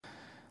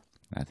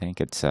I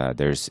think it's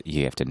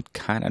you have to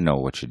kind of know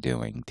what you're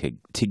doing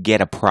to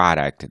get a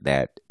product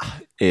that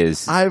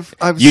is.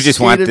 You just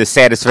want the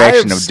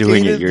satisfaction of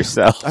doing it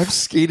yourself. I've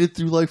skated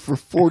through life for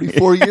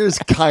 44 years,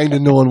 kind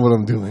of knowing what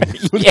I'm doing.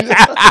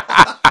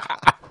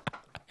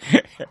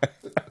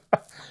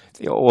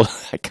 The old,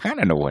 I kind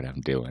of know what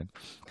I'm doing.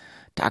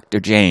 Dr.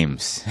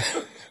 James,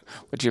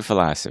 what's your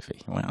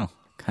philosophy? Well,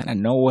 kind of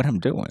know what I'm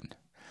doing.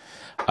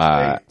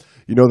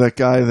 You know that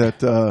guy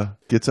that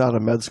gets out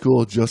of med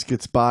school, just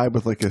gets by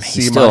with like a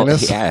C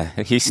minus? Yeah,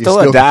 he's still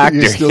a doctor.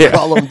 You still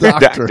call him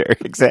doctor.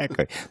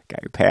 Exactly. The guy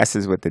who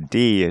passes with a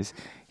D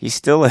he's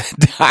still a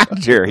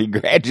doctor. He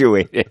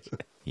graduated.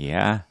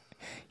 Yeah.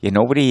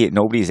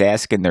 Nobody's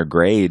asking their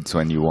grades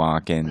when you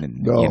walk in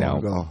and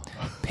no.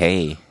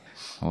 Pay.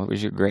 What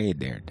was your grade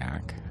there,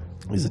 Doc?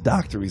 He's a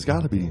doctor. He's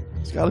got to be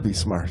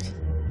smart.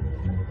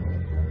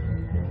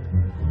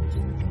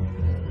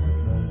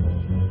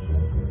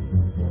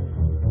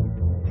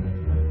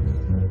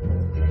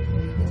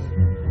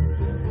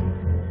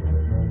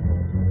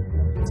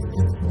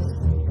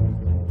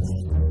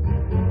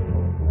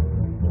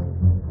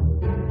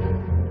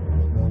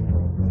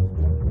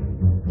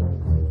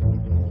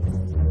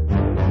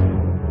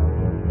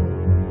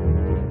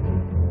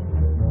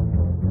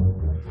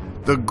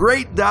 The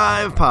Great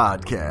Dive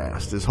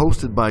Podcast is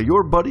hosted by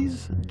your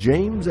buddies,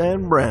 James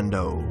and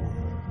Brando.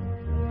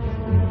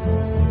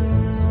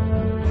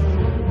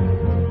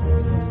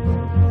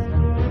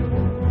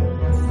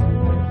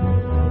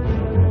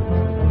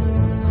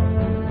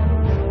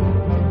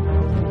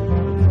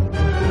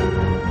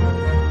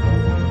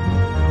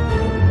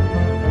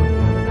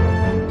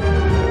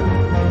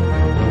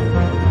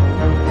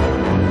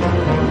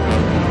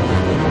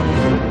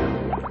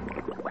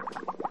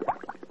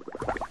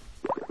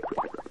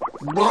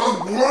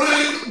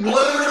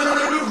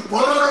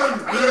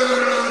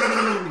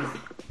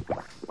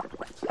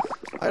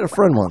 I had a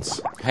friend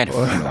once. I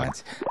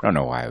don't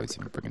know why I was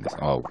even bringing this.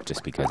 Oh,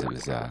 just because it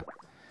was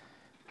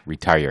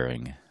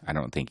retiring. I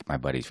don't think my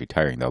buddy's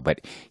retiring, though.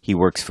 But he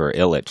works for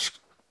Illich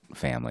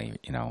family,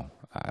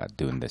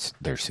 doing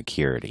their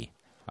security.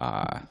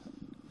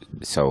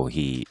 So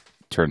he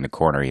turned the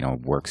corner,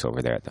 works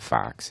over there at the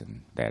Fox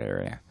in that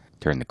area.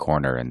 Turned the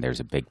corner, and there's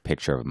a big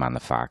picture of him on the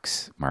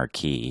Fox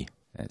marquee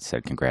that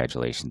said,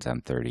 "Congratulations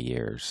on 30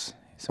 years."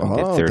 So he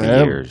did 30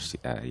 years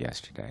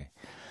yesterday.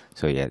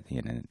 So he had,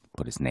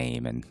 put his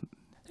name, and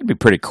it'd be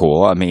pretty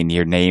cool. I mean,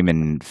 your name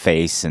and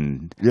face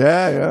and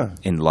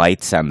in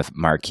lights on the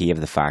marquee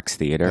of the Fox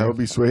Theater. That would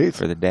be sweet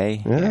for the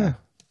day. Yeah.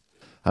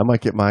 I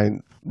might get my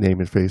name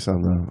and face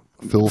on the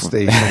fill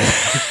station.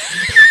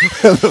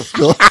 the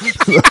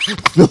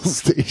fill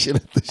station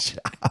at the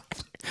shop.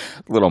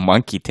 Little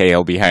monkey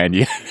tail behind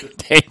you.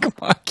 Take a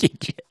monkey,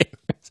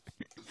 James.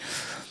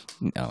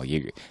 No,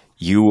 you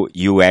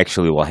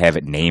actually will have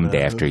it named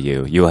after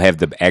you. You'll have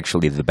the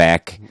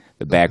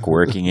back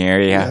working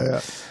area.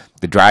 Yeah.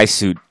 The dry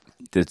suit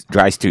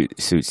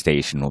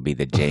station will be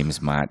the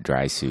James Mott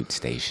dry suit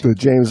station. The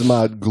James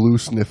Mott glue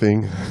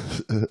sniffing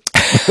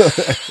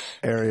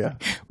area.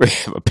 We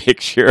have a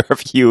picture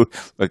of you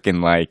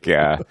looking like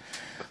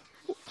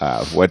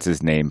what's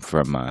his name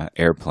from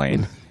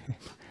Airplane.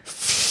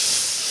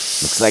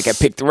 Looks like I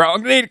picked the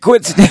wrong day to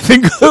quit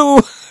sniffing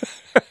glue.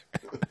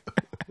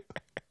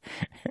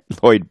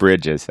 Lloyd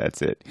Bridges,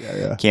 that's it.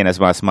 Yeah. ¿Quién es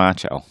más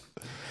macho?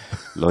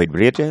 Lloyd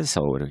Bridges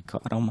or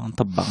Ricardo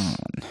Montalban?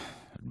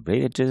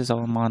 Bridges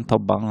or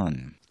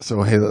Montalban?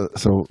 So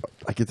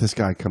I get this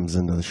guy comes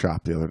into the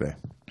shop the other day.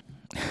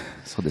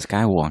 So this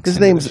guy walks. His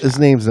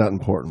name's not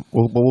important.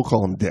 We'll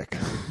call him Dick.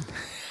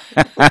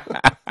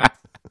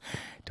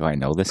 Do I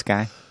know this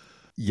guy?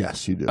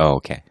 Yes, you do. Oh,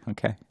 okay.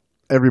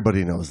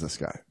 Everybody knows this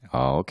guy.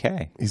 Oh,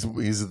 okay. He's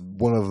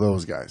one of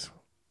those guys.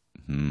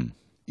 Hmm.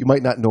 You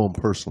might not know him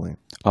personally,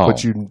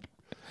 but you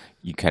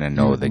kind of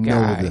know the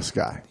guy. Know this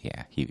guy.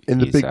 Yeah, in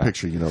the big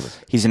picture, you know this.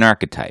 He's an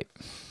archetype.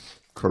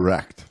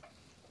 Correct.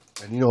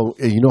 And you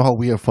know how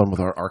we have fun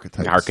with our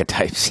archetypes.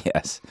 Archetypes,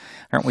 yes.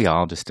 Aren't we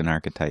all just an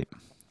archetype?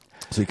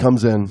 So he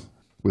comes in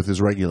with his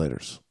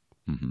regulators.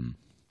 Mm-hmm.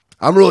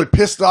 I'm really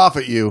pissed off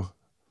at you.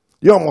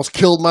 You almost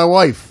killed my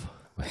wife.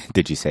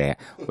 Did you say?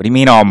 What do you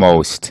mean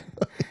almost?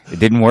 It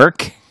didn't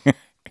work.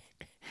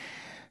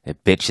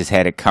 That bitch has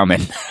had it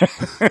coming.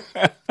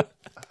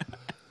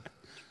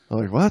 I'm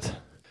like, what?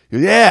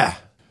 Yeah,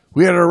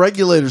 we had a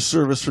regulator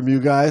service from you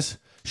guys.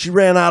 She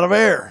ran out of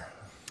air.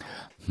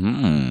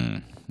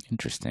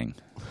 Interesting.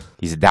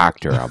 He's a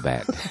doctor, I'll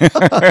bet.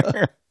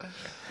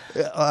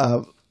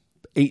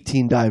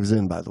 18 dives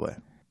in, by the way.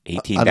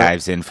 18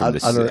 dives in from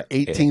on her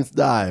 18th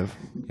dive.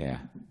 Yeah.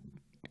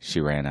 She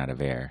ran out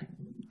of air.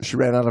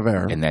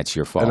 And that's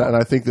your fault. And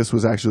I think this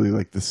was actually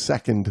like the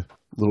second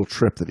little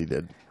trip that he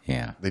did.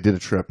 Yeah. They did a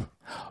trip.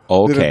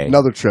 Okay. Did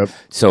another trip.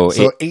 So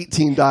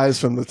 18 dives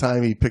from the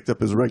time he picked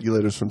up his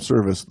regulators from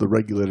service, the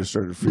regulator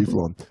started free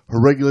flowing. Her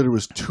regulator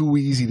was too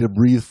easy to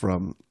breathe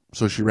from,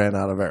 so she ran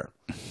out of air.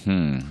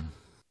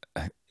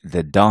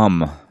 The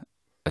dumb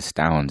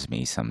astounds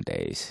me some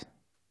days.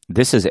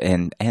 This is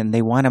and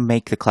they want to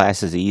make the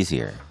classes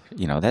easier.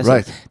 That's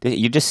Right.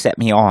 you just set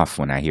me off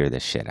when I hear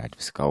this shit. I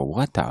just go,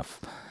 what the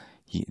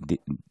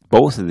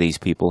both of these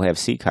people have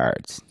C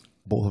cards.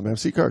 Both of them have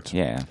C cards.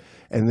 Yeah.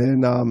 And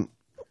then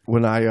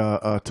when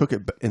I took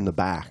it in the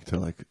back to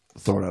like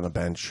throw it on a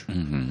bench,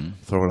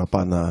 throw it up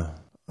on the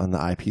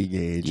IP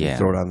gauge, and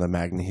throw it on the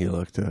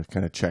Magna-Helix to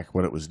kind of check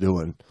what it was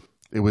doing.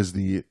 It was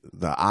the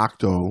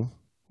Octo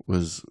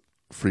was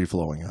free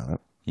flowing on it.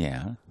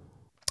 Yeah.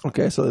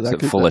 Okay, so Is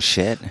it full of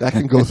shit? That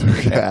can go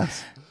through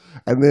gas.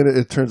 And then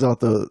it turns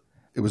out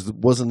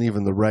wasn't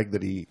even the reg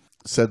that he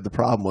said the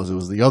problem was. It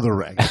was the other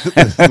reg.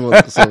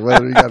 So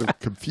whether he got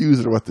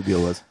confused or what the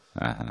deal was.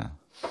 Uh-huh.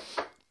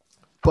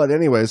 But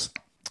anyways,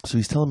 so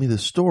he's telling me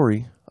this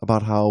story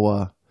about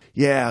how,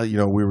 we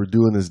were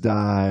doing this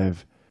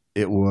dive.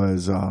 It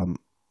was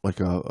like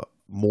a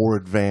more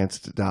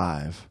advanced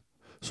dive.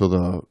 So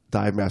the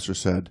dive master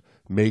said,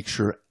 make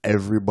sure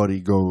everybody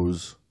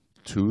goes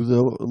to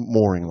the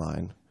mooring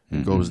line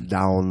and goes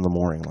down the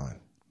mooring line.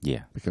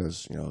 Yeah.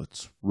 Because,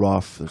 it's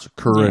rough. There's a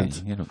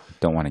current. Yeah, you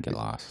don't want to get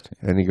lost.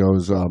 And he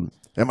goes, and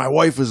my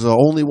wife is the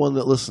only one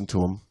that listened to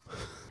him.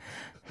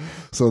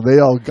 So they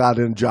all got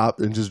in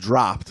and just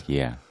dropped.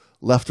 Yeah.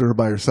 Left her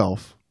by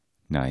herself.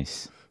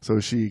 Nice. So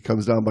she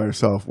comes down by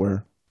herself,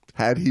 where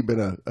had he been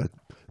a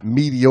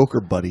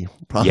mediocre buddy,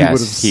 probably would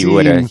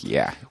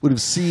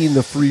have seen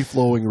the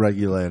free-flowing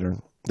regulator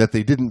that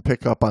they didn't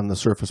pick up on the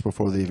surface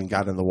before they even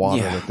got in the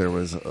water, that there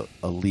was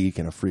a leak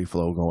and a free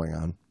flow going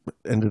on.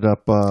 Ended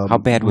up how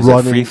bad was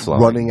it free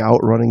flowing?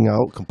 Running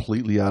out,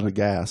 completely out of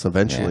gas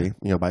eventually,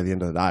 by the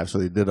end of the dive. So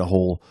they did a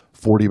whole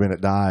 40-minute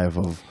dive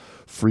of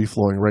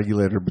free-flowing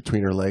regulator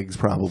between her legs,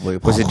 probably.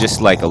 Was it just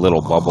like a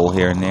little bubble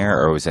here and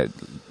there, or was it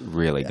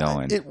really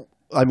going?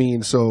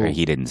 So or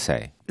he didn't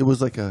say. It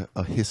was like a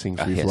hissing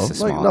free flow.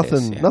 Like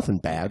nothing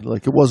bad.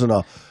 Like it wasn't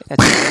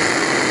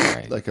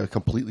right. like a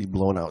completely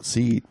blown out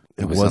seat.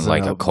 It wasn't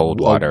like a cold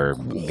water,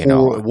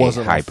 it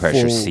wasn't high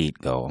pressure seat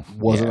go.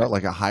 Wasn't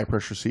like a high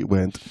pressure seat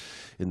went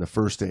in the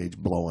first stage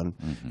blowing.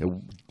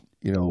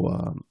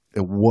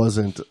 It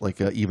wasn't like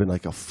even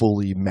like a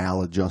fully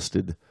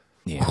maladjusted,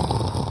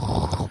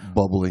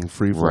 bubbling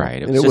free flow.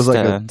 Right. It was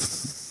like a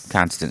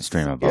constant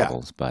stream of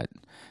bubbles, but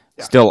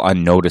still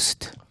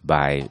unnoticed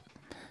by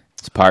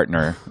his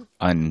partner,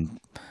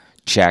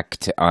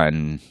 unchecked,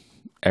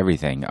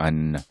 everything,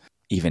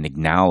 even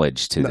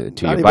acknowledged to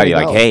your buddy,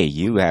 like, hey,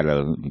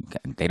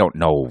 they don't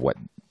know what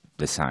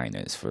the sign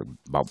is for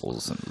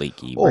bubbles and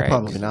leaky regs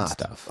probably not. And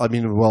stuff. I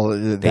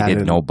mean, they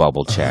did no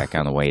bubble check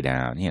on the way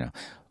down.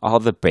 All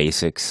the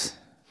basics,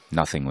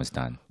 nothing was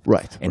done.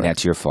 Right. And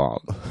that's your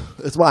fault.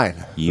 It's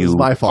mine. You it's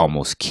my fault.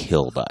 Almost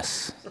killed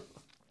us.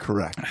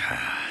 Correct.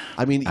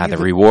 I mean, the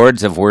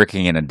rewards of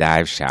working in a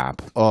dive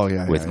shop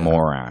with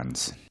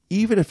morons.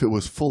 Even if it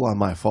was full on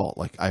my fault,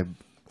 like I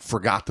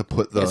forgot to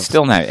put the...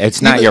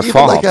 It's not your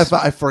fault. Like if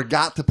I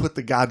forgot to put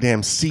the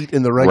goddamn seat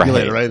in the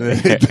regulator, right?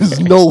 There's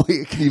no way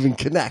it can even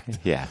connect.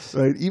 Yes.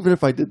 Right? Even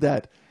if I did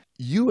that,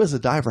 you as a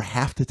diver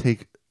have to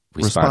take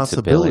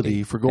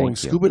responsibility for going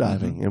scuba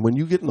diving. Mm-hmm. And when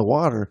you get in the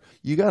water,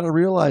 you got to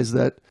realize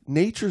that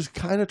nature's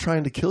kind of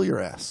trying to kill your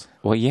ass.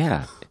 Well,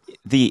 yeah.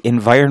 The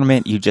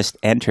environment you just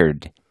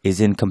entered is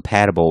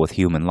incompatible with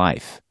human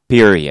life.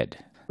 Period.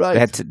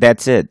 Right.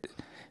 That's it.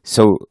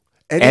 So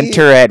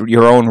enter at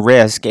your own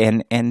risk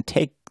and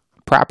take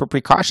proper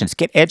precautions.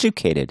 Get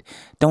educated.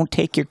 Don't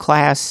take your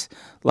class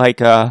like,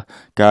 God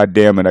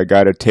damn it, I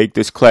got to take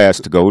this class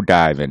to go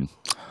diving.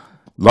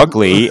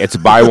 Luckily, it's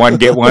buy one,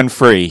 get one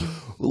free.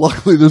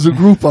 Luckily, there's a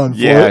Groupon for it.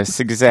 Yes,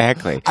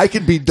 exactly. I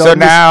could be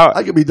done.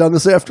 I could be done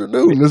this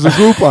afternoon. There's a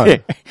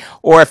Groupon.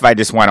 Or if I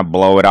just want to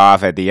blow it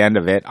off at the end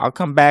of it, I'll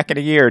come back in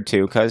a year or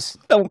two because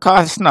it don't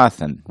cost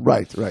nothing.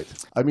 Right.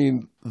 I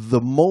mean, the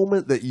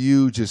moment that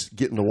you just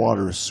get in the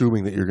water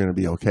assuming that you're going to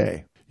be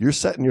okay, you're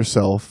setting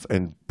yourself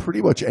and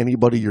pretty much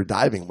anybody you're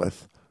diving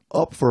with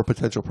up for a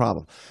potential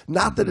problem.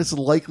 Not that it's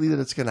likely that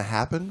it's going to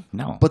happen.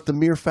 No. But the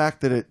mere fact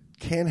that it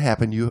can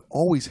happen, you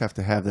always have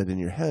to have that in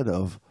your head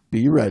of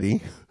be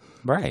ready.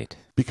 Right.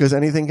 Because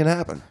anything can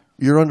happen.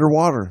 You're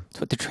underwater. That's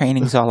what the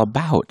training's all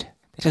about.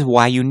 That is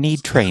why you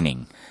need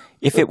training.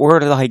 If it were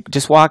like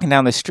just walking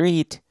down the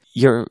street,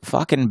 your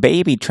fucking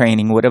baby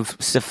training would have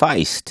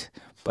sufficed.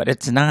 But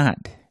it's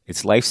not.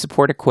 It's life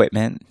support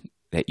equipment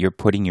that you're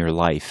putting your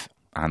life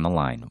on the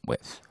line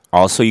with.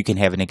 Also, you can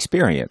have an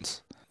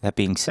experience. That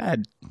being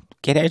said,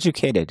 get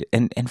educated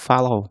and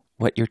follow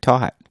what you're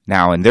taught.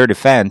 Now, in their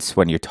defense,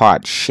 when you're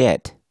taught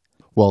shit...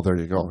 Well, there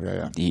you go.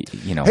 Yeah.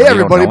 Hey,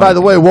 everybody, by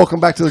the way, welcome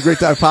back to the Great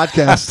Dive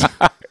Podcast.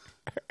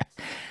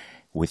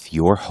 With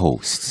your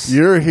hosts.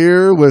 You're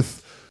here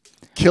with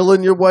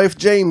killing your wife,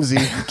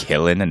 Jamesy.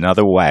 Killing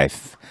another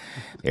wife.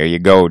 There you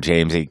go,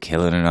 Jamesy,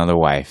 killing another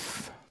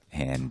wife.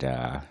 And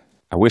I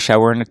wish I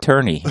were an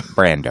attorney,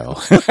 Brando.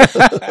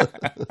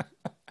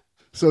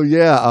 So,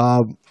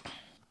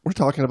 we're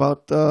talking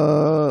about...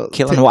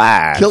 killing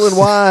wives. Killing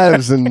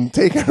wives and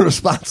taking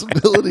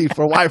responsibility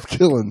for wife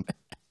killing.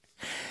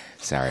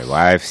 Sorry,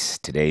 wives.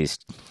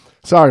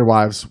 Sorry,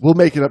 wives. We'll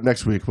make it up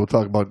next week. We'll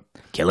talk about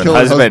killing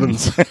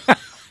husbands.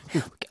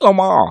 Kill them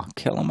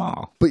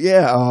all. But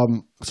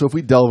So if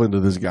we delve into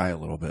this guy a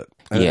little bit,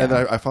 and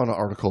I found an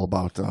article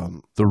about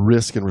the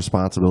risk and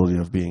responsibility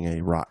of being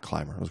a rock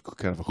climber. It was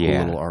kind of a cool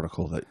little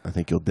article that I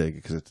think you'll dig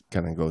because it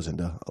kind of goes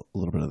into a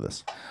little bit of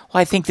this.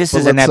 Well, I think this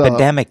is an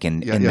epidemic in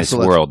this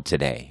world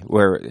today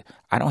where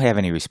I don't have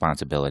any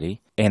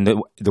responsibility, and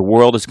the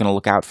world is going to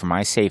look out for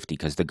my safety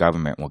because the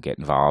government will get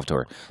involved,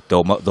 or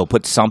they'll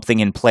put something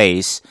in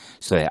place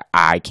so that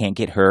I can't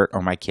get hurt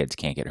or my kids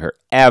can't get hurt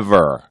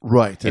ever.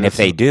 Right. And if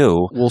they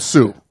do, we'll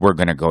sue. We're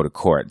going to go to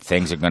court.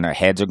 Heads are going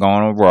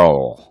to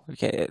roll.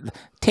 Okay.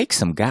 Take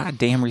some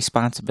goddamn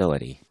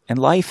responsibility. And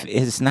life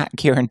is not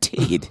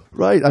guaranteed.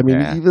 Right. I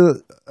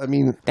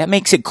mean, that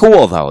makes it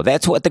cool, though.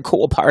 That's what the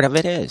cool part of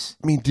it is.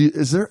 I mean,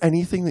 is there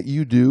anything that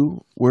you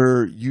do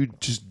where you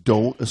just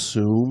don't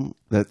assume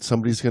that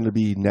somebody's going to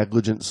be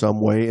negligent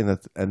some way, and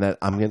that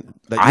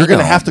you're going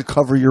to have to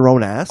cover your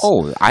own ass?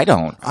 Oh, I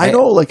don't. I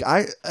know.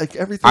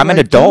 Everything. I'm an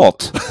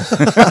adult.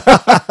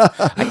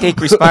 I take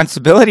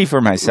responsibility for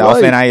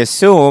myself, and I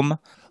assume.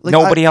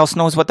 Nobody else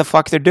knows what the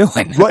fuck they're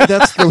doing. Right,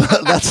 that's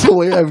the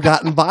way I've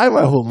gotten by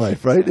my whole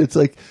life, right? It's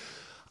like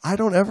I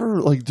don't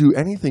ever do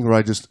anything where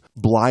I just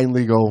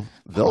blindly go,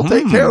 they'll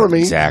take care of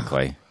me.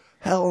 Exactly.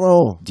 Hell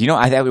no. Do you know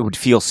that would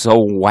feel so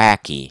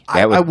wacky?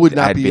 I would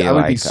not be. I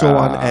would be so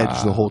on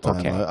edge the whole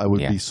time. Okay. I would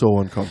be so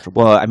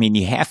uncomfortable. Well, I mean,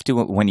 you have to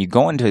when you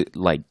go into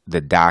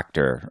the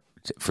doctor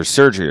for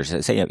surgery, or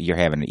say you're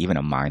having even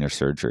a minor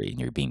surgery and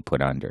you're being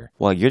put under.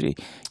 Well,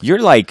 you're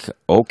like,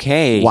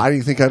 okay. Why do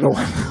you think I don't?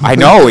 I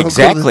know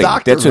exactly.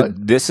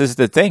 This is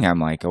the thing. I'm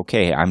like,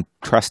 okay, I'm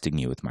trusting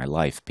you with my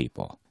life,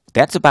 people.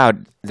 That's about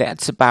the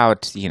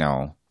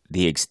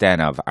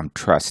extent of I'm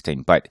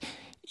trusting. But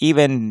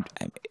even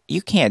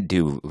you can't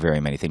do very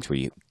many things where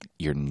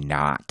you're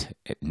not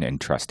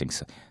entrusting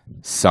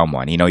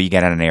someone. You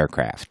get on an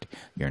aircraft,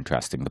 you're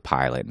entrusting the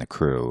pilot and the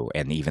crew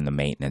and even the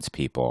maintenance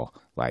people.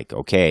 Like,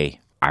 okay,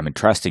 I'm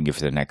entrusting you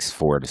for the next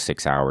 4 to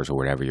 6 hours or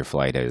whatever your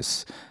flight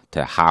is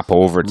to hop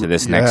over to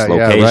this next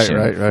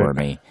location for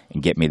me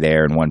and get me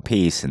there in one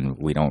piece, and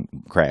we don't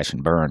crash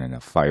and burn in a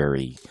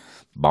fiery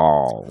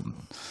ball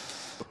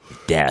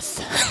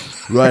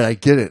death. Right, I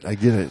get it.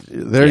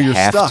 There you're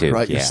stuck,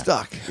 right? You're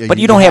stuck. Yeah, but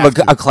you don't have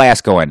a class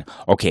going,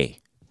 okay,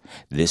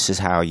 this is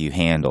how you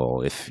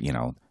handle if,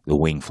 the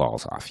wing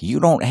falls off. You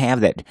don't have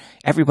that.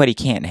 Everybody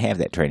can't have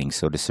that training.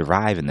 So to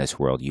survive in this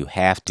world, you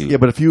have to. Yeah,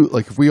 but if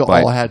we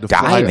all had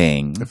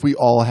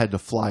to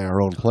fly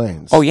our own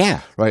planes. Oh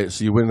yeah, right.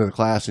 So you went into the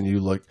class and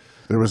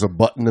there was a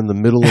button in the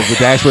middle of the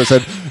dashboard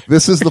that said,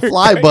 "This is the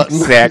fly button.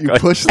 Exactly. You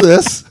push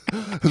this.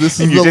 This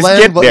is the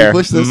land button. You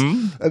push this,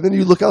 and then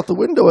you look out the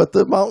window at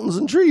the mountains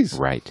and trees."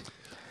 Right.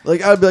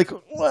 I'd be like,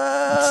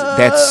 "Well,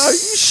 are you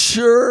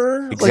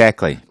sure?"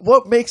 Exactly.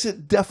 What makes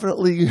it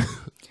definitely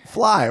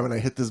fly when I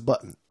hit this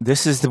button?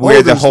 This is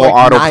where the whole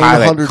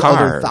autopilot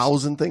cars.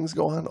 1,000 things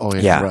go on. Oh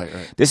yeah, right.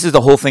 This is the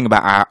whole thing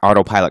about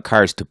autopilot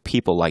cars to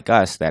people like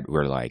us that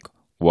we're like,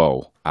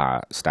 whoa,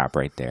 stop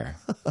right there.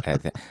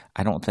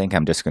 I don't think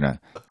I'm just gonna,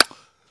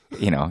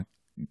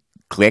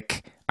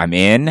 click. I'm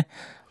in.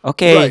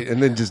 Okay, right,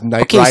 and then just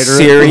Night Rider.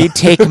 Siri,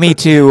 take me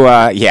to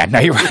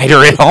Night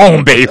Rider at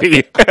home,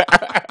 baby.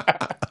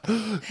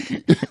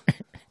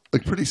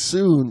 Pretty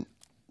soon,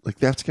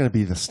 that's going to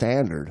be the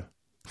standard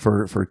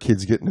for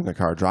kids getting in the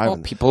car driving.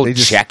 Well, people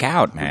check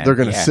out, man. They're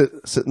going to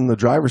sit in the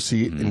driver's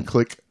seat and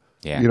click,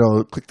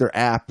 click their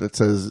app that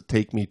says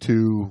 "Take me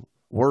to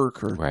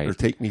work" or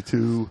 "Take me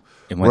to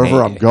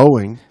wherever I'm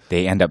going."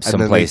 They end up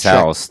someplace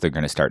else. They're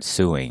going to start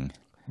suing.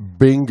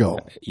 Bingo.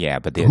 Yeah,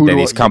 but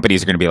these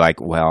companies are going to be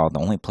like, well, the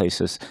only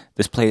places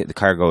the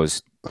car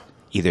goes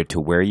either to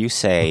where you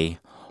say,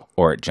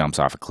 or it jumps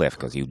off a cliff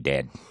because you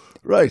did.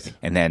 Right.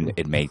 And then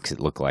it makes it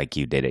look like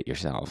you did it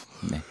yourself.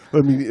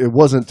 I mean, it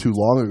wasn't too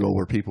long ago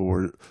where people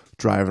were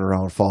driving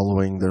around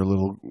following their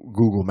little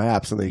Google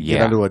Maps and they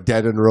get onto a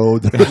dead-end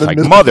road. Like,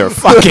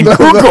 motherfucking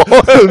Google.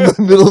 In the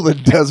middle of the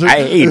desert.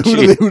 I hate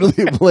you.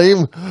 They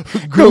blame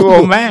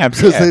Google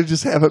Maps. Because they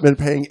just haven't been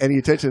paying any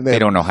attention. They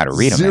don't know how to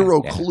read them.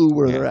 Zero clue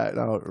where they're at.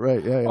 No,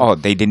 right, yeah. Oh,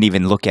 they didn't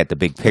even look at the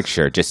big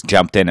picture. Just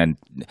jumped in and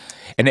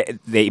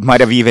they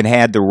might have even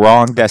had the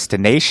wrong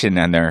destination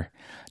on their...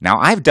 Now,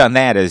 I've done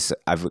that as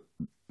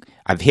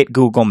I've hit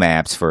Google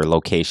Maps for a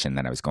location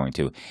that I was going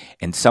to,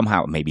 and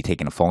somehow maybe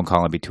taken a phone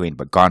call in between,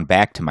 but gone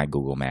back to my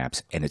Google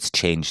Maps, and it's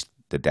changed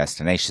the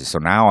destination. So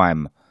now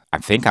I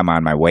think I'm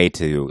on my way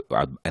to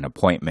an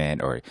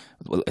appointment, or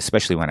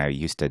especially when I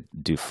used to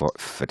do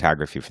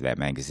photography for that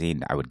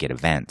magazine, I would get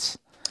events.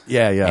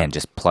 Yeah. And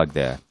just plug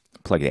the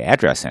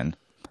address in,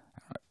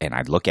 and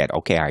I'd look at,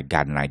 okay, I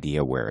got an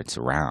idea where it's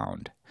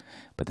around,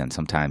 but then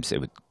sometimes it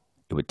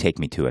would take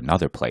me to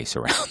another place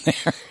around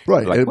there.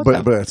 Right, like,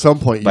 but at some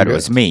point... But it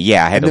was me,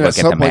 I had to look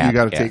at the map. At some point you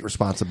got to take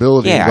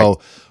responsibility and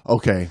go,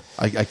 okay,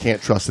 I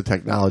can't trust the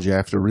technology. I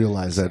have to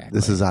realize that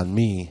this is on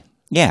me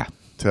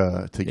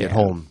to get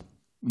home.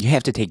 You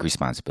have to take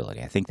responsibility.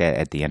 I think that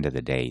at the end of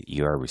the day,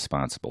 you are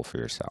responsible for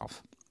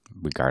yourself,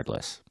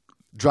 regardless.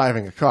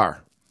 Driving a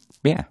car.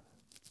 Yeah.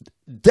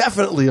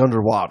 Definitely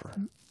underwater.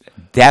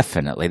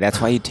 Definitely. That's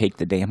why you take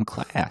the damn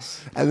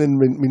class. And then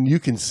when you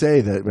can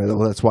say that, well,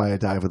 that's why I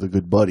dive with a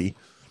good buddy,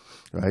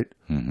 right?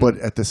 Mm-hmm. But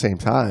at the same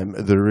time,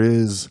 there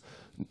is,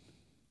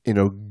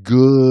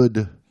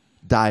 good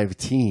dive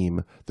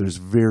team. There's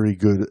very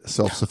good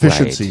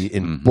self-sufficiency Right.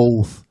 in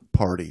both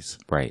parties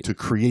Right. to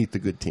create the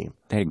good team.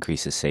 That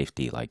increases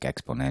safety like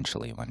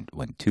exponentially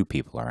when two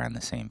people are on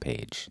the same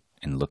page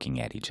and looking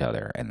at each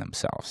other and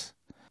themselves.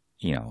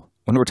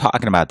 When we're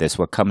talking about this,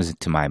 what comes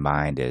to my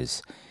mind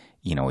is,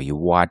 you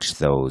watch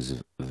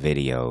those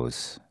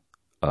videos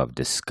of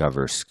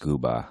Discover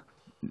Scuba,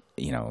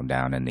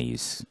 down in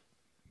these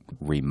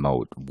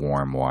remote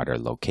warm water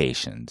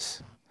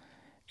locations.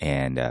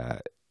 And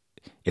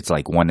it's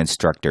like one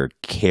instructor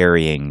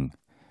carrying,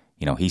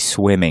 he's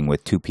swimming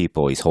with two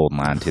people. He's holding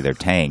on to their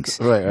tanks.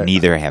 Right.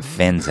 Neither have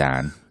fins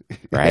on,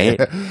 right?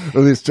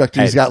 Well, the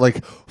instructor, he's got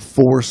like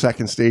 4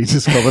 second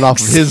stages coming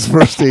off of his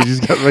first stage. He's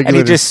got regular. And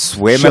he's just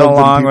swimming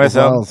along with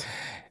them.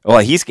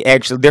 Well,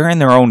 they're in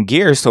their own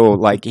gear, so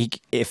like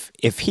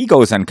if he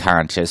goes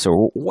unconscious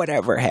or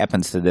whatever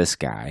happens to this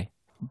guy,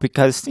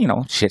 because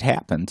shit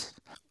happens.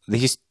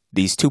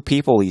 These two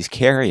people he's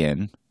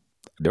carrying,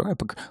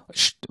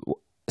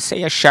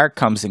 say a shark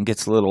comes and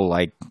gets a little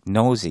like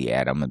nosy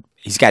at him.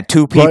 He's got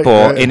two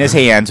people in his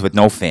hands with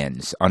no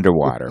fins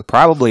underwater,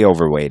 probably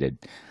overweighted,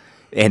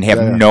 and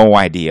have no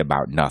idea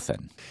about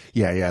nothing.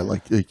 Yeah,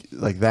 like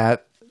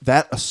that.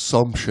 That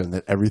assumption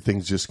that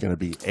everything's just going to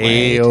be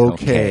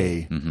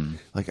A-okay. Mm-hmm.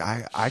 Like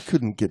I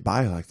couldn't get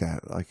by like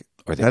that. Like,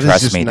 or the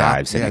trust me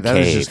dives in a that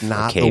cave. is just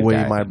not the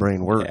way my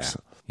brain works.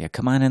 Yeah,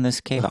 come on in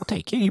this cave. I'll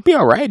take you. You'll be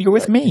all right. You're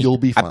with me. You'll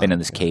be fine. I've been in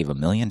this cave a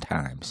million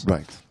times.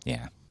 Right.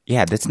 Yeah.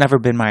 Yeah, that's never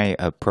been my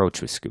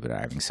approach with scuba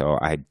diving, so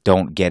I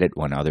don't get it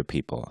when other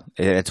people.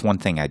 It's one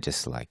thing I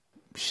just like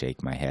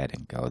shake my head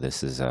and go,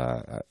 this is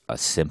a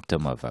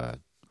symptom of a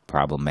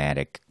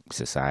problematic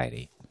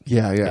society.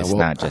 Yeah. It's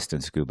not just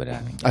in scuba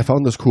diving. I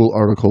found this cool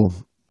article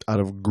out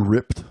of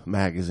Gripped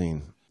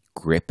magazine.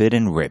 Grip it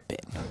and rip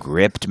it.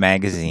 Gripped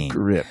magazine.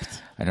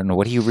 Gripped. I don't know.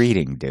 What are you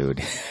reading,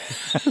 dude?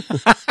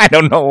 I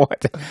don't know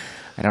what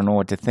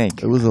to think.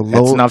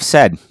 That's enough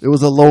said. It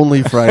was a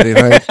lonely Friday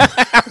night.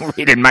 I'm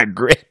reading my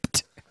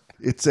Gripped.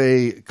 It's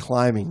a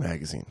climbing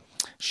magazine.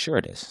 Sure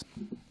it is.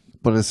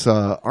 But this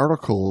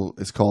article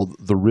is called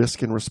 "The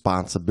Risk and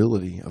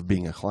Responsibility of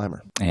Being a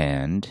Climber."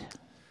 And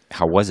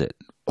how was it?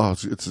 Oh,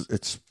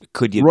 it's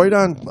Could you right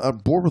on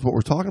board with what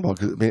we're talking about?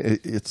 'Cause,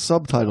 it's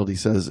subtitled. He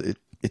says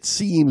it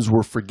seems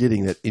we're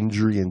forgetting that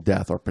injury and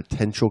death are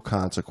potential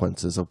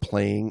consequences of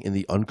playing in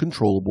the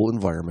uncontrollable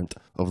environment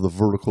of the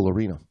vertical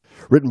arena.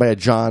 Written by a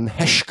John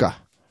Heschke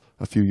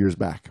a few years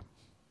back.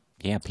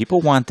 Yeah,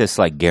 people want this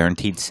like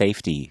guaranteed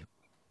safety.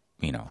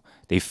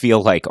 They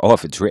feel like,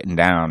 if it's written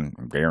down,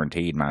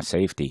 guaranteed my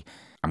safety,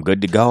 I'm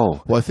good to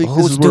go. Well, I think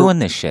who's doing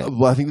this shit?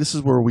 Well, I think this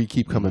is where we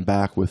keep coming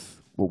back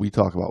with what we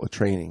talk about with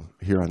training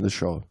here on this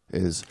show.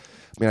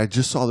 I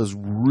just saw this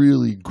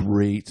really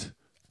great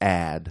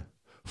ad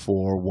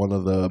for one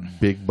of the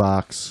big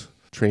box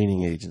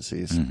training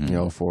agencies,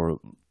 for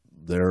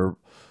their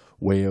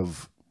way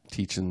of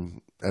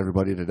teaching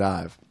everybody to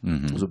dive.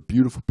 Mm-hmm. It was a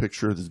beautiful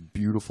picture of this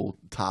beautiful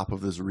top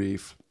of this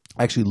reef.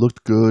 Actually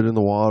looked good in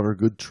the water,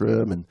 good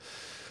trim, and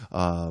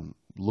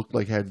looked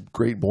like it had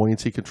great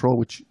buoyancy control,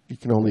 which you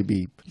can only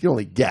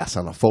guess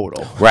on a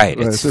photo. Right,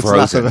 it's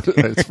frozen.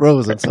 It's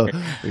frozen, so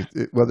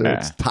whether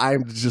it's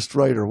timed just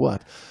right or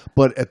what.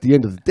 But at the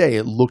end of the day,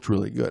 it looked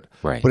really good.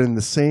 Right. But in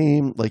the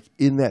same,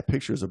 in that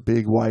picture is a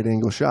big wide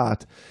angle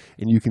shot,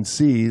 and you can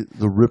see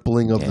the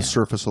rippling of the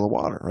surface of the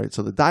water, right?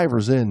 So the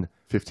diver's in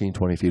 15,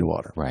 20 feet of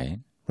water. Right.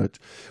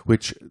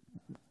 Which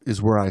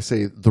is where I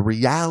say the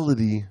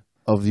reality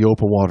of the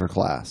open water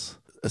class,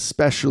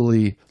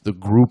 especially the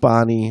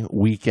Groupon-y,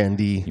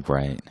 weekendy,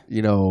 right?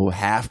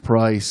 Half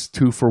price,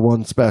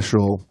 2-for-1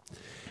 special.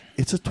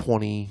 It's a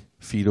 20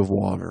 feet of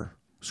water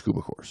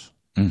scuba course.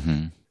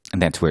 Mm-hmm.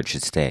 And that's where it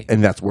should stay.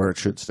 And that's where it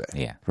should stay.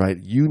 Yeah. Right?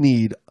 You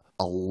need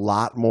a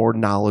lot more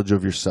knowledge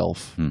of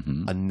yourself,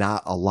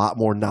 a lot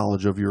more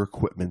knowledge of your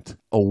equipment,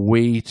 a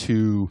way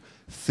to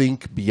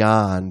think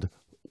beyond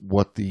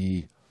what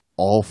the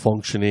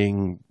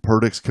all-functioning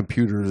Perdix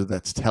computer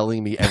that's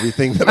telling me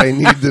everything that I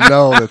need to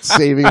know, that's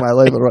saving my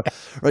life.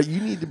 Right? You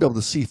need to be able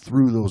to see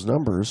through those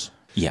numbers.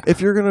 Yeah. If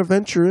you're going to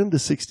venture into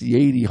 60,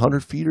 80,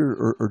 100 feet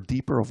or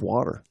deeper of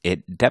water.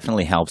 It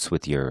definitely helps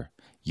with your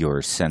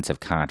sense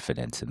of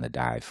confidence in the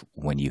dive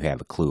when you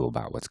have a clue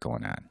about what's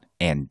going on.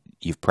 And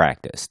you've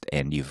practiced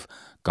and you've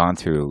gone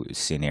through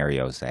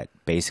scenarios that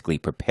basically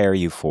prepare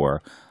you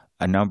for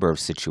a number of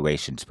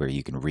situations where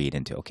you can read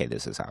into, okay,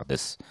 this is how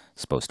this is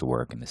supposed to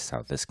work and this is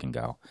how this can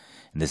go.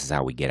 And this is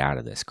how we get out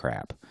of this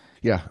crap.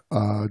 Yeah.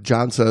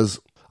 John says,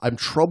 I'm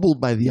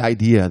troubled by the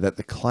idea that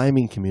the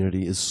climbing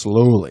community is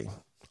slowly,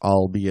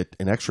 albeit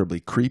inexorably,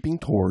 creeping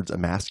towards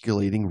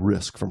emasculating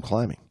risk from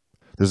climbing.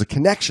 There's a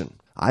connection,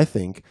 I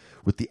think,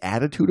 with the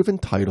attitude of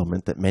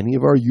entitlement that many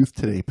of our youth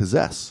today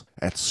possess.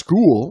 At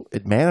school,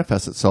 it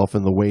manifests itself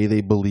in the way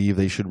they believe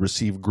they should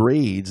receive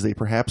grades they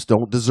perhaps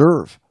don't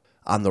deserve.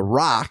 On the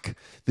rock,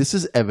 this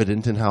is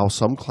evident in how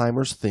some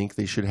climbers think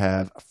they should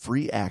have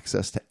free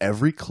access to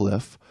every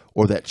cliff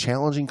or that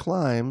challenging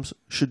climbs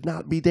should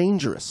not be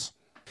dangerous.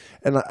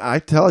 And I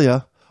tell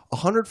you, a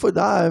 100-foot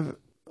dive,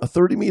 a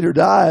 30-meter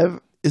dive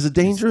is a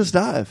dangerous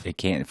dive. It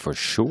can, for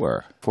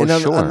sure. On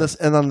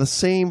the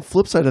same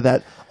flip side of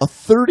that, a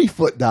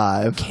 30-foot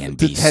dive can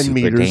to be 10 super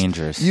meters,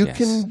 dangerous. you yes.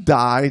 can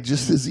die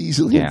just as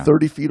easily in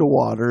 30 feet of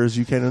water as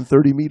you can in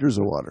 30 meters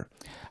of water.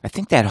 I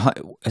think that,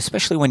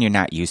 especially when you're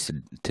not used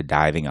to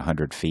diving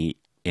 100 feet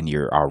and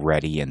you're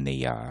already in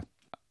the,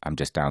 I'm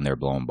just down there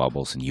blowing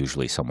bubbles and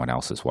usually someone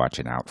else is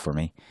watching out for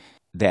me.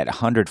 That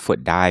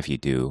 100-foot dive you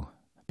do,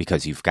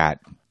 because you've got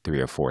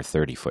 3 or 4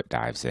 30-foot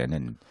dives in,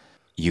 and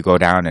you go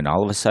down and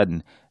all of a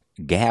sudden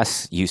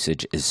gas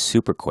usage is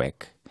super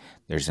quick.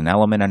 There's an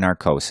element of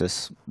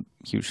narcosis.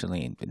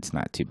 Usually it's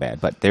not too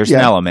bad, but there's an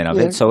element of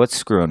it, so it's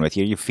screwing with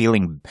you. You're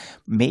feeling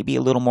maybe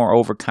a little more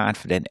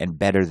overconfident and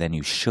better than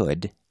you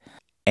should.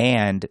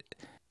 And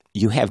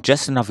you have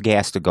just enough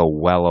gas to go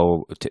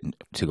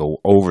to go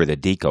over the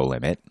deco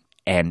limit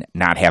and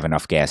not have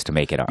enough gas to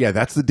make it up. Yeah,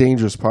 that's the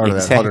dangerous part of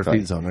that 100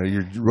 feet zone.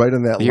 You're right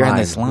on that line. You're on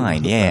this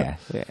line, yeah.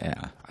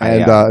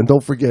 And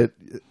don't forget,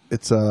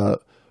 it's a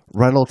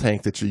rental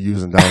tank that you're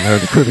using down there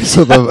in the Caribbean,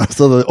 so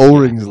the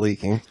O-ring's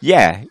leaking.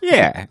 Yeah.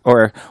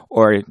 Or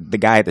the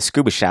guy at the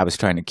scuba shop is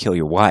trying to kill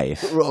your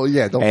wife. Oh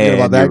yeah, don't forget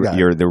about that guy.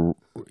 You're the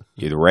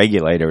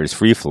regulator is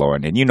free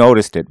flowing, and you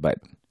noticed it, but.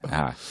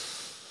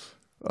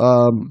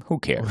 Who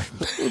cares?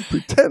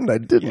 Pretend I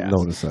didn't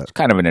notice that. It's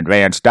kind of an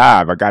advanced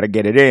dive. I got to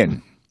get it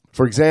in.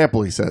 For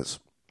example, he says,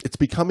 it's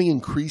becoming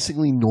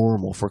increasingly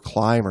normal for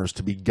climbers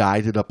to be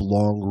guided up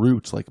long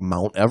routes like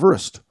Mount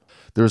Everest.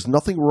 There's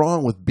nothing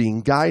wrong with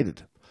being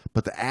guided,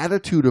 but the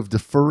attitude of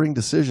deferring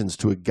decisions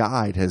to a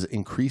guide has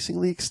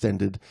increasingly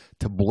extended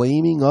to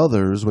blaming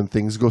others when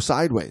things go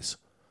sideways.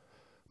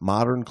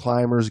 Modern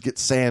climbers get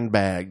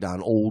sandbagged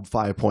on old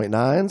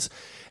 5.9s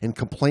and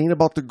complain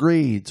about the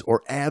grades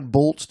or add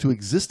bolts to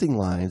existing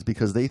lines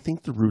because they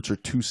think the routes are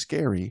too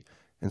scary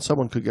and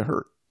someone could get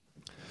hurt.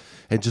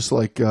 And just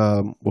like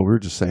what we were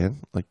just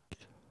saying, like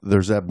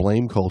there's that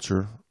blame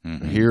culture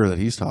here that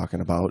he's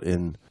talking about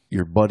in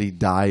your buddy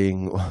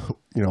dying,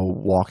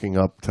 walking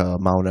up to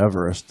Mount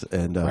Everest.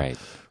 And right.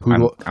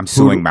 I'm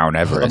suing Mount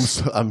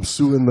Everest. I'm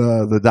suing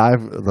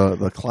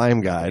the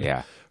climb guide.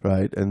 Yeah.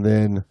 Right. And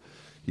then,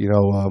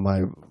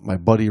 my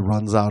buddy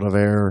runs out of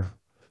air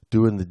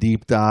doing the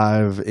deep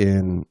dive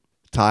in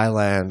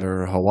Thailand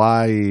or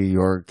Hawaii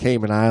or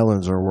Cayman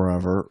Islands or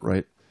wherever,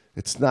 right?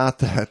 It's not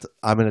that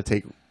I'm going to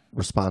take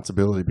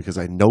responsibility because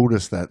I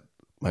noticed that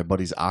my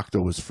buddy's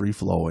octo was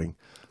free-flowing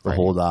the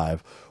whole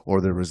dive,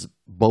 or there was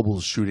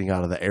bubbles shooting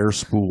out of the air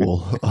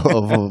spool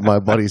of my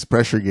buddy's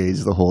pressure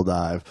gauge the whole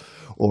dive,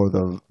 or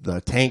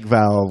the tank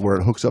valve where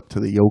it hooks up to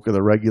the yoke of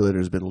the regulator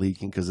has been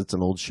leaking because it's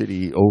an old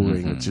shitty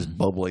O-ring that's just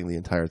bubbling the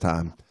entire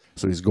time.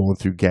 So he's going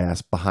through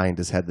gas behind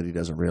his head that he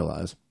doesn't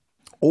realize.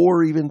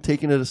 Or even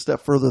taking it a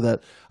step further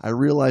that I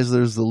realize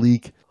there's the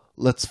leak.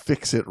 Let's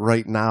fix it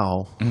right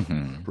now.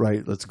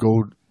 Right? Let's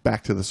go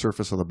back to the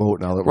surface of the boat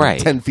now that we're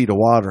 10 feet of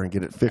water and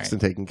get it fixed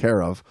and taken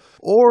care of.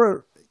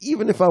 Or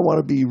even if I want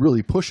to be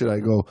really push it, I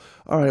go,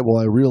 all right,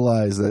 well, I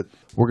realize that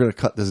we're going to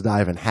cut this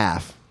dive in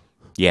half.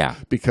 Yeah.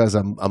 Because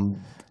I'm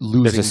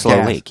losing There's a slow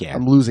gas. leak, yeah.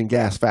 I'm losing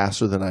gas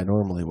faster than I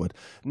normally would.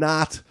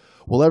 Not,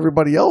 well,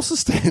 everybody else is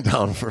staying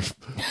down for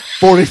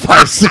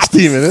 45, 60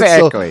 minutes.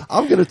 Exactly. So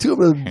I'm going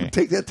to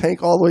take that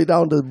tank all the way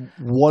down to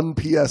 1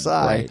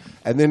 PSI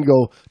and then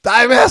go,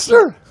 dive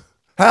master,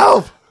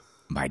 help.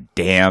 My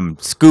damn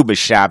scuba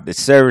shop that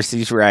serves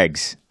these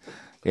regs.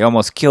 They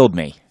almost killed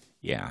me.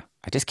 Yeah.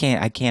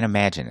 I can't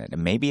imagine it.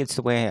 And maybe it's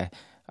the way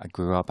I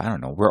grew up. I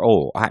don't know. We're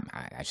old. I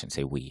shouldn't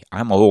say we.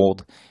 I'm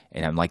old,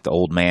 and I'm like the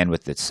old man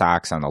with the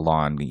socks on the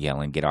lawn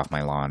yelling, get off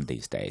my lawn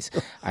these days.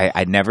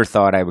 I never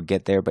thought I would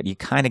get there, but you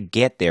kind of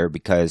get there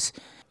because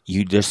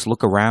you just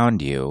look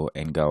around you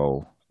and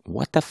go,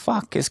 what the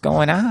fuck is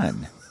going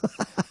on?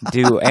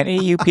 Do any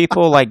of you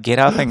people get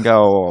up and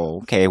go,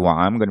 okay, well,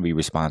 I'm going to be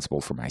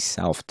responsible for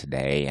myself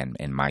today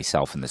and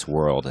myself in this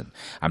world, and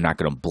I'm not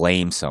going to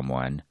blame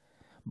someone.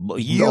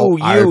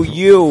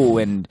 You,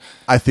 and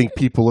I think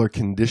people are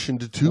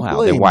conditioned to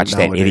blame. They watch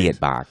nowadays. That idiot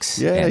box.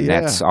 Yeah.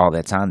 That's all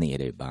that's on the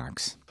idiot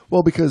box.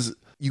 Well, because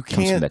you Comes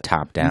can't from the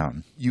top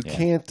down. You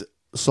can't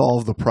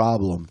solve the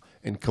problem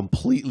and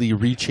completely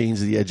rechange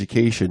the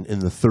education in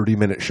the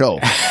 30-minute show,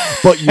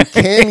 but you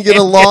can get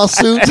a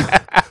lawsuit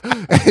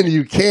and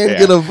you can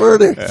get a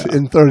verdict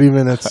in 30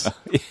 minutes.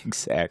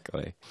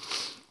 Exactly.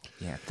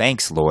 Yeah,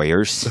 thanks,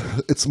 lawyers.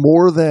 It's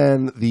more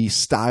than the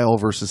style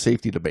versus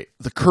safety debate.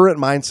 The current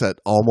mindset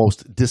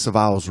almost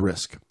disavows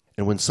risk.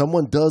 And when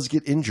someone does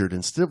get injured,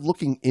 instead of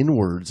looking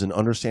inwards and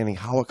understanding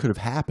how it could have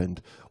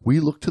happened, we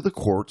look to the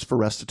courts for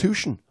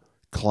restitution.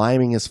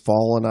 Climbing has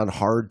fallen on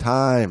hard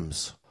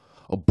times.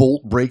 A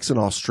bolt breaks in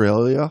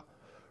Australia,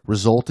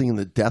 resulting in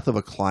the death of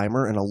a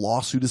climber, and a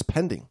lawsuit is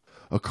pending.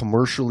 A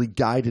commercially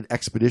guided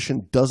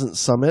expedition doesn't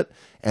summit,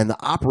 and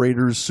the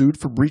operator is sued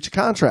for breach of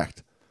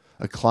contract.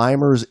 A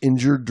climber is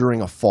injured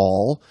during a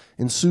fall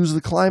and sues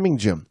the climbing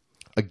gym.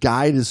 A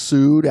guide is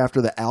sued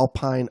after the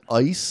alpine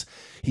ice.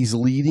 He's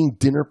leading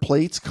dinner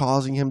plates,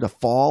 causing him to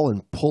fall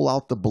and pull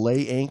out the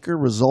belay anchor,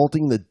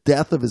 resulting in the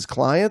death of his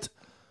client.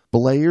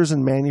 Belayers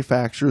and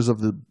manufacturers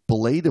of the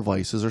belay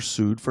devices are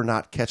sued for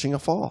not catching a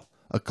fall.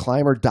 A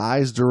climber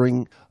dies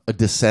during a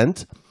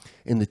descent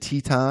in the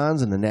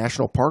Tetons, and the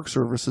National Park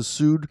Service is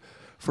sued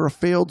for a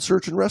failed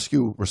search and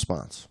rescue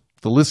response.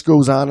 The list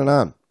goes on and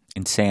on.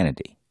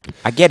 Insanity.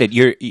 I get it.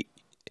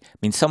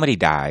 Somebody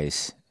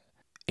dies,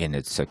 and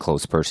it's a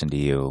close person to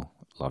you,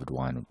 loved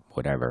one,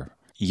 whatever.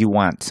 You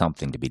want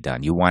something to be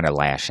done. You want to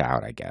lash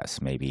out, I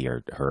guess. Maybe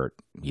you're hurt.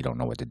 You don't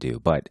know what to do.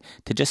 But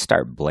to just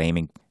start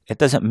blaming, it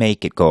doesn't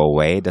make it go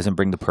away. It doesn't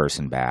bring the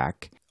person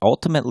back.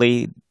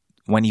 Ultimately,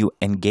 when you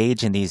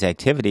engage in these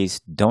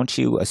activities, don't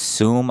you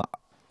assume,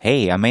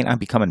 hey, I may not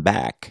be coming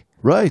back.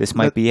 Right. This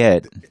might be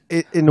it.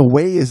 In a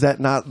way, is that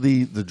not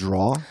the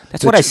draw?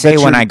 That's what I say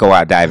when I go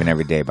out diving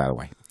every day, by the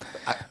way.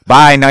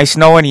 Bye. Nice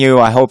knowing you.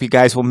 I hope you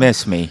guys will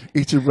miss me.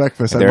 Eat your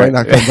breakfast. I might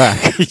not come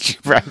back. Eat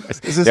your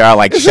breakfast. They're all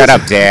like, shut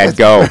up, Dad.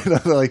 Go.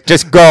 Like,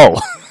 just go.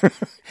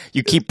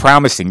 You keep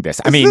promising this.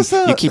 You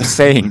keep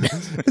saying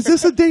this. Is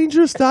this a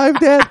dangerous dive,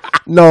 Dad?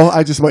 No,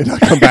 I just might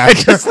not come back.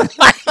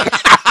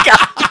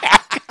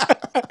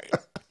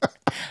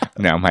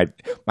 No,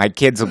 my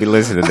kids will be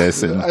listening to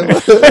this,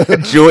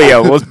 and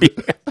Julia will be.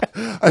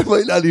 I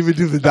might not even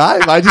do the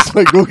dive. I just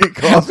might go get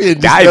coffee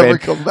and just never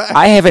come back.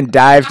 I haven't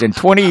dived in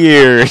 20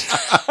 years.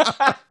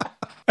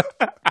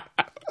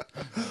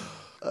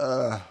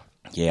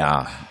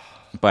 Yeah,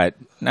 but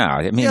no,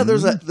 I mean,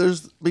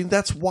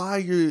 that's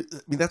why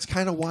that's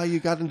kind of why you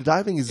got into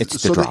diving, is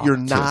so that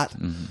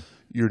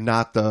you're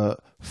not the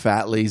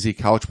fat, lazy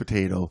couch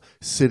potato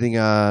sitting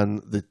on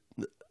the.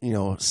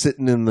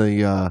 Sitting in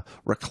the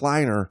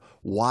recliner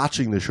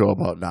watching the show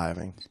about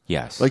diving.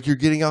 Yes. Like you're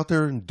getting out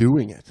there and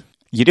doing it.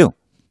 You do.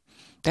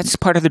 That's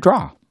part of the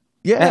draw.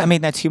 Yeah. I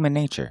mean, that's human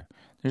nature.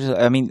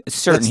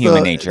 Certain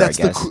human nature, I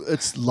guess.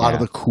 It's a lot of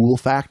the cool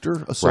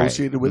factor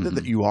associated with it,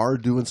 that you are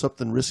doing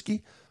something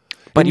risky.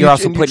 But you're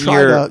also putting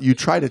you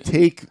try to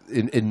take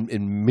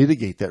and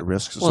mitigate that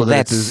risk so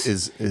that it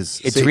is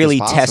it's really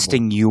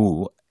testing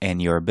you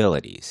and your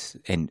abilities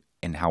and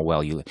how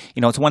well you.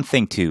 It's one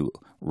thing to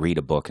read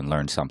a book and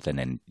learn something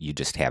and you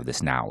just have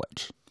this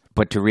knowledge.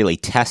 But to really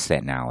test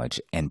that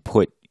knowledge and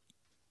put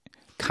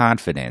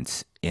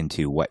confidence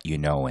into what you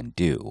know and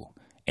do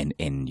and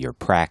in your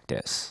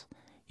practice,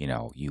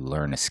 you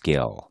learn a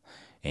skill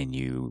and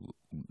you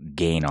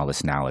gain all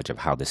this knowledge of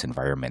how this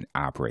environment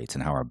operates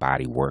and how our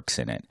body works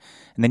in it.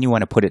 And then you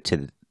want to put it to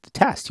the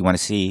test. You want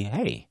to see,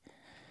 hey,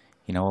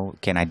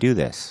 can I do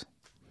this?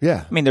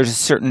 Yeah. I mean, there's a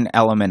certain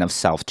element of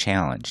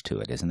self-challenge to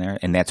it, isn't there?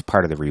 And that's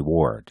part of the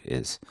reward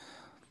is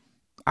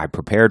I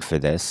prepared for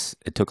this.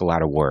 It took a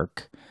lot of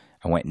work.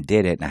 I went and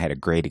did it, and I had a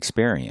great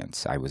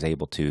experience. I was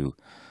able to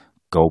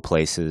go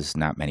places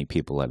not many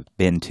people have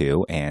been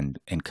to and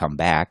come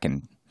back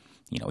and,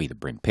 either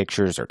bring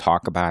pictures or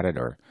talk about it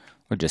or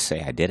just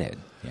say I did it.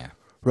 Yeah.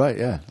 Right,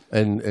 yeah.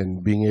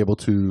 And being able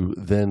to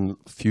then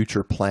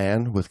future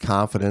plan with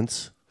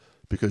confidence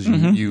because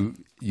you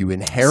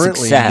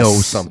inherently know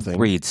something.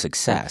 Breeds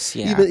success,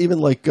 yeah. Even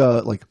like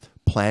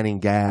planning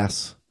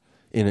gas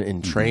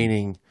in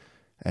training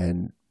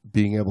and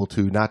being able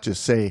to not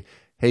just say,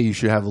 hey, you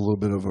should have a little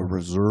bit of a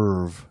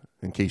reserve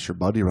in case your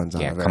buddy runs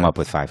out of air. Yeah, come up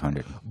with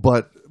 500.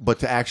 But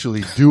to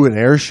actually do an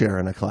air share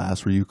in a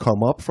class where you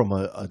come up from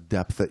a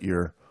depth that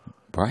you're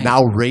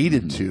now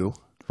rated to.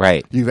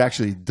 Right. You've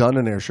actually done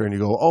an air share and you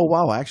go, oh,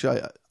 wow,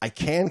 actually, I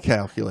can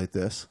calculate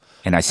this.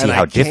 And I see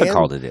how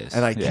difficult it is.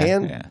 And I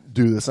can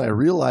do this. And I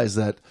realize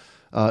that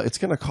it's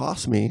going to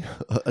cost me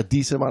a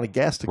decent amount of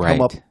gas to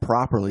come up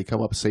properly,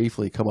 come up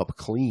safely, come up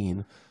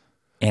clean.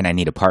 And I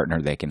need a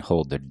partner that can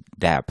hold the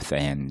depth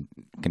and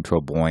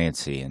control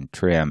buoyancy and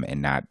trim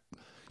and not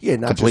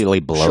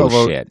completely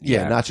blow shit.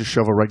 Yeah, not just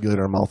shove a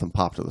regulator in their mouth and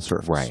pop to the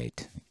surface.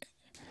 Right.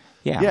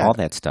 Yeah, all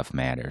that stuff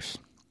matters.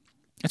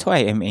 That's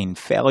why,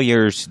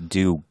 failures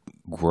do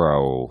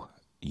grow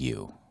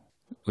you,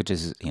 which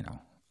is,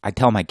 I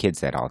tell my kids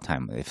that all the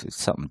time. If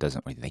something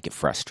doesn't, they get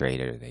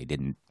frustrated or they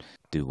didn't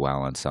do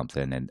well on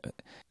something, and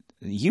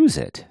use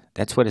it.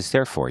 That's what it's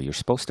there for. You're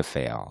supposed to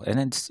fail. And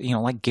it's,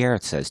 like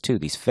Garrett says too,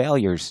 these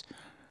failures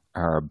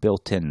are a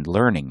built-in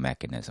learning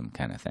mechanism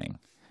kind of thing.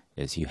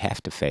 Is you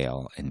have to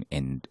fail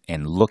and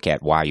look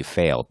at why you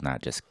failed,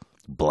 not just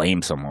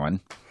blame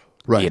someone.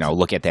 Right.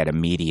 Look at that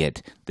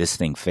immediate, this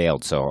thing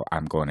failed, so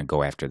I'm going to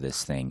go after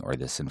this thing, or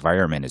this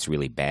environment is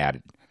really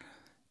bad,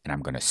 and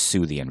I'm going to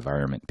sue the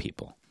environment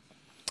people.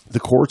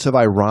 The courts have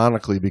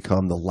ironically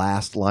become the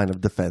last line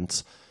of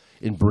defense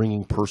in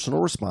bringing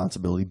personal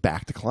responsibility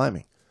back to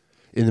climbing.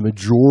 In the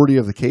majority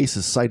of the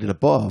cases cited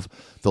above,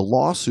 the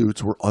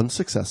lawsuits were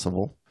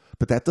unsuccessful,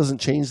 but that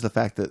doesn't change the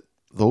fact that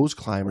those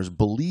climbers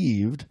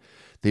believed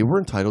they were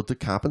entitled to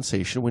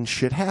compensation when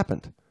shit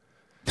happened.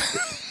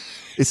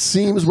 It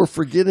seems we're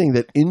forgetting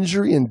that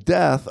injury and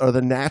death are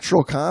the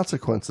natural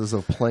consequences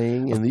of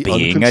playing in the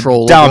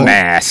uncontrollable. Being a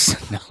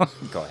dumbass. No,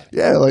 go ahead.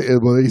 Yeah,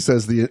 he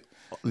says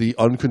the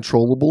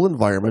uncontrollable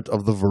environment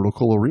of the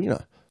vertical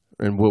arena.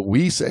 And what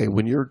we say,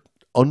 when you're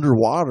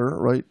underwater,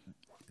 right,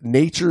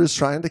 nature is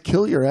trying to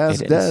kill your ass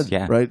It is, dead,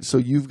 yeah. right? So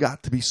you've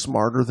got to be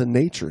smarter than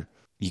nature.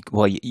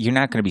 You're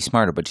not going to be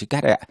smarter, but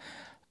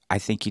I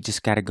think you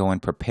just got to go in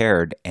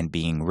prepared and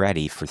being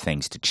ready for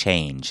things to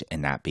change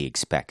and not be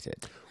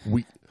expected.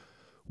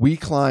 We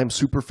climb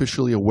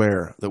superficially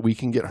aware that we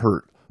can get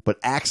hurt, but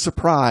act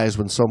surprised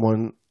when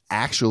someone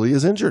actually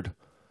is injured.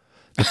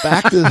 The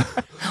fact is,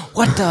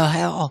 What the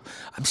hell?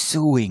 I'm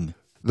suing.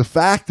 the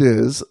fact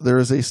is, there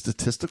is a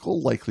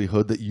statistical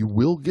likelihood that you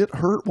will get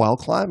hurt while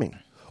climbing.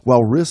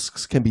 While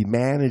risks can be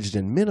managed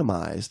and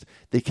minimized,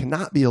 they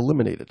cannot be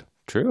eliminated.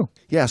 True.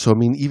 Yeah, so I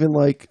mean, even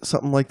like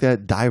something like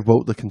that dive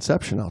boat, the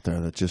Conception out there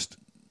that just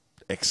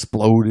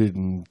exploded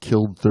and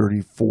killed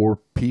 34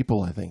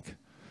 people, I think,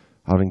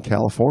 out in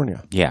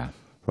California. Yeah.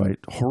 Right?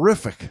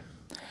 Horrific.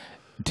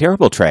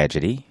 Terrible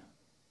tragedy.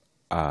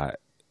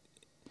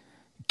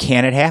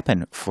 Can it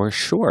happen? For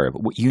sure.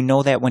 You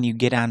know that when you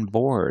get on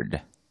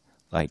board.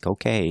 Like,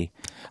 okay.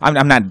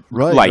 I'm not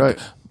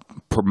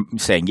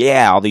saying,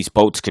 yeah, all these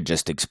boats could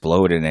just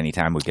explode at any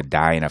time. We could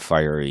die in a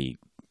fiery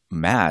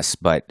mess.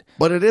 But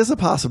it is a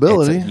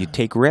possibility. You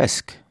take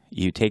risk.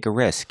 You take a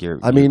risk.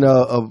 Look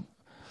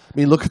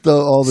at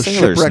all the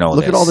Sailors shipwrecks. know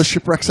Look at this. all the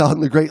shipwrecks out in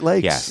the Great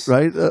Lakes, Yes.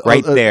 right?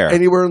 Right there.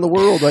 Anywhere in the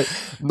world, right?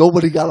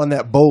 Nobody got on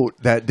that boat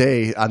that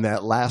day on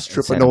that last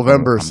trip in Said,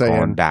 November I'm saying,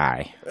 going to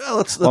die.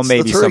 Well,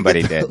 maybe hurry,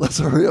 somebody did. Let's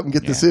hurry up and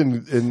get this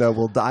in, and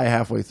we'll die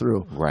halfway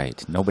through."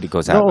 Right. Nobody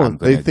goes out. No,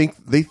 they think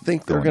they're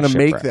in going to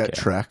make shipwreck, that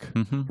yeah. trek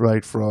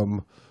right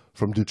from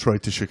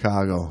Detroit to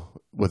Chicago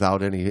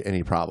without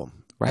any problem,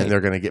 Right. and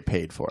they're going to get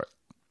paid for it.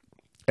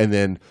 And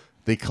then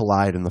they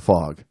collide in the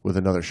fog with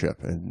another ship,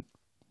 and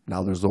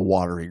now there's a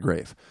watery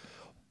grave.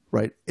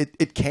 Right?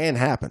 It can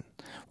happen.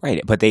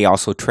 Right. But they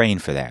also train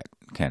for that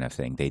kind of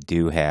thing. They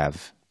do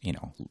have,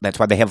 that's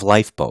why they have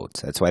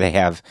lifeboats. That's why they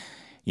have,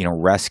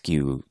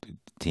 rescue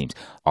teams.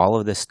 All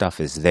of this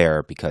stuff is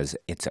there because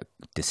it's a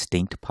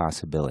distinct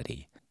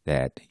possibility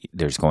that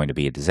there's going to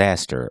be a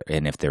disaster.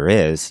 And if there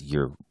is,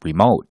 you're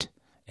remote.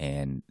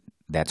 And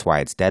that's why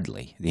it's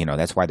deadly.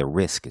 That's why the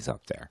risk is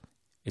up there.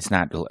 It's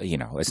not,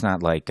 it's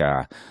not like,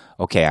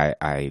 okay,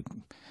 I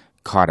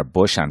caught a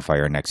bush on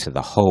fire next to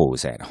the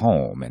hose at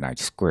home and I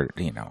squirted,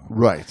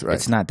 Right.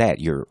 It's not that.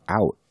 You're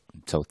out.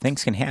 So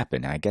things can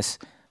happen. I guess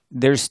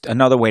there's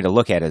another way to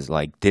look at it is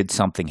like, did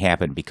something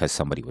happen because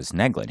somebody was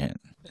negligent?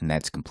 And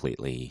that's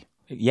completely,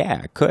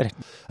 yeah, it could.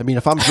 I mean,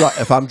 if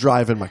I'm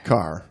driving my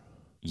car,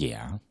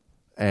 Yeah.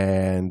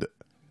 and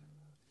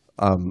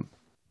I'm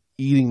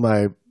eating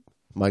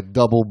my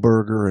double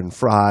burger and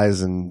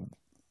fries and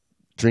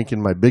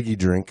drinking my biggie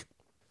drink,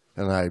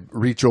 and I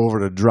reach over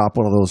to drop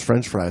one of those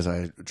French fries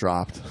I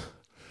dropped,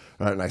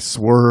 right, and I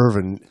swerve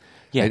and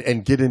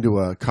get into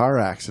a car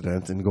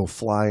accident and go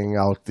flying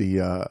out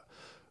the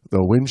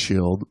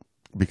windshield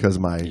because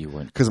my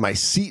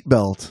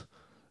seatbelt,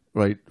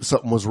 right,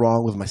 something was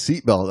wrong with my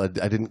seatbelt.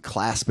 I didn't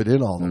clasp it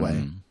in all the way.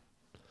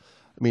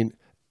 I mean,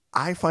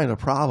 I find a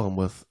problem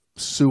with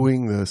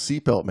suing the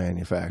seatbelt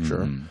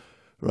manufacturer,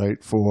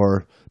 right,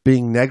 for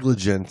being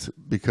negligent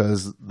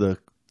because the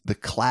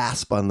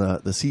clasp on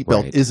the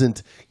seatbelt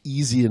isn't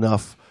easy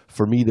enough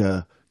for me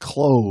to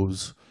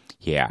close.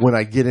 Yeah. When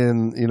I get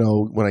in,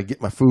 when I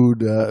get my food,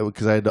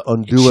 because I had to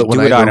undo You it when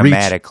do I it had to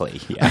automatically.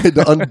 I had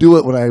to undo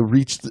it when I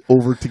reached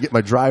over to get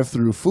my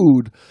drive-through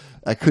food.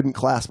 I couldn't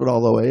clasp it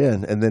all the way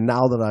in, and then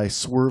now that I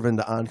swerve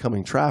into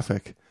oncoming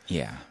traffic,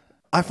 Yeah.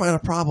 I find a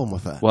problem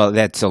with that. Well,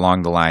 that's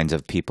along the lines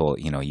of people,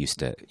 used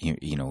to,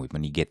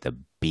 when you get the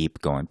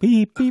beep going,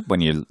 beep, beep, when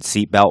your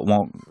seatbelt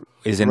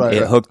isn't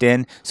hooked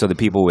in, so the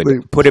people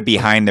would put it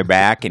behind their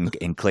back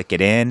and click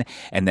it in,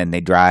 and then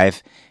they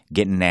drive,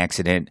 get in an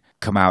accident,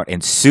 come out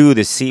and sue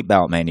the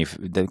seatbelt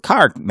the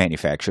car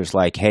manufacturers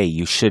like, hey,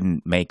 you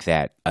shouldn't make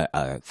that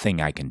a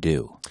thing I can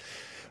do.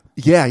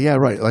 Yeah,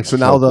 right. Like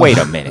now wait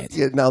a minute.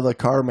 Now the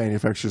car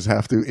manufacturers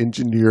have to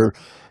engineer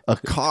a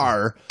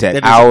car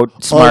that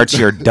outsmarts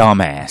your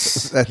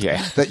dumbass.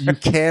 that you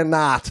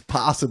cannot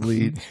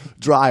possibly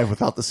drive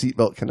without the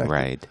seatbelt connected.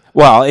 Right.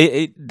 Well,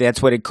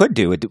 that's what it could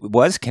do. It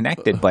was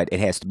connected, but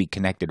it has to be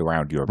connected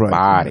around your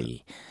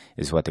body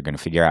is what they're going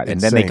to figure out.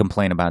 And then they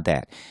complain about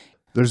that.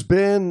 There's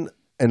been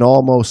an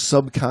almost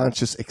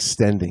subconscious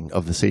extending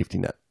of the safety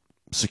net,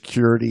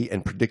 security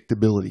and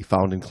predictability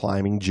found in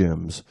climbing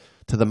gyms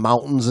to the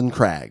mountains and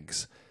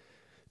crags.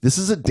 This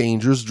is a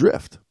dangerous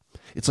drift.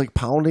 It's like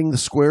pounding the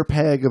square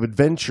peg of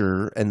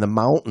adventure and the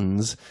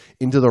mountains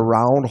into the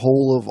round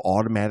hole of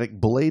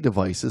automatic belay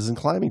devices in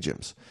climbing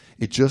gyms.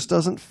 It just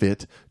doesn't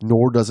fit,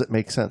 nor does it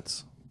make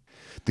sense.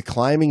 The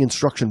climbing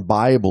instruction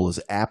Bible is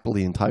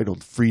aptly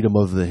entitled Freedom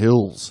of the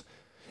Hills.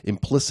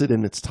 Implicit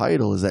in its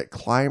title is that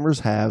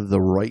climbers have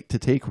the right to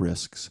take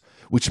risks,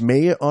 which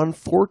may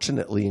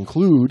unfortunately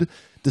include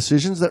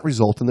decisions that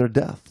result in their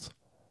deaths.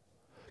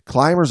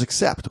 Climbers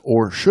accept,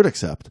 or should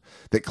accept,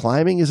 that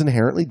climbing is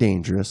inherently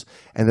dangerous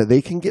and that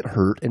they can get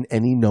hurt in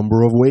any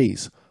number of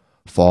ways.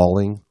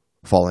 Falling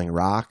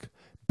rock,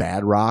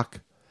 bad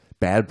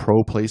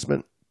pro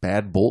placement,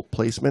 bad bolt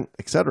placement,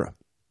 etc.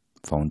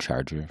 Phone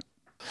charger.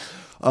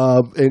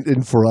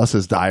 And for us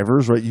as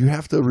divers, right, you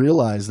have to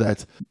realize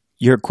that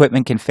Your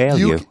equipment can fail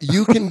you.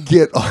 you can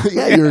get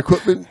your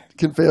equipment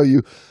can fail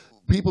you.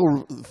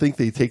 People think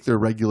they take their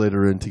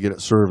regulator in to get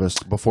it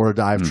serviced before a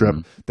dive trip.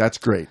 That's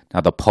great. Now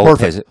the Pope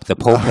Perfect.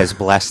 has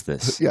blessed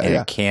this, and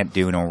yeah. it can't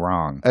do no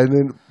wrong. And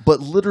then,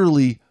 but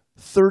literally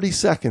 30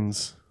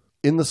 seconds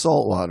in the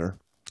saltwater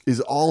is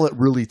all it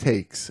really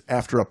takes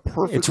after a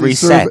perfectly It's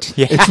reset.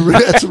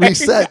 It's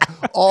reset.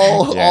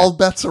 All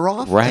bets are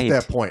off Right.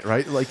 at that point,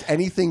 right? Like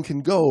anything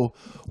can go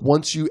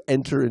once you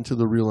enter into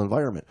the real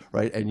environment,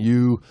 right? And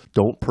you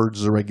don't purge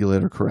the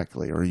regulator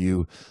correctly, or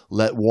you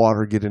let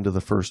water get into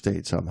the first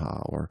aid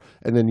somehow,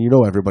 and then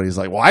everybody's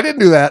like, "Well, I didn't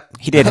do that."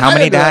 He did how I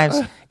many didn't do dives?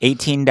 that.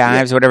 18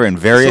 dives, whatever, in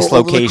various So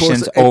over the course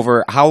locations. of-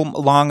 Over how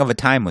long of a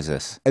time was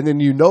this? And then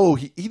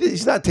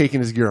he's not taking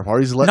his gear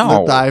apart. He's letting No.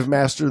 the dive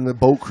master and the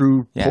boat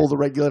crew Yeah. pull the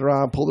regulator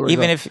on, pull the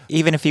regulator.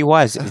 Even if he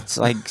was, it's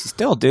like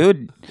still,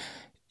 dude.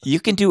 You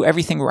can do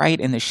everything right,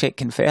 and the shit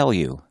can fail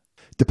you.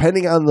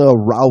 Depending on the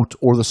route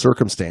or the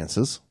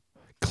circumstances,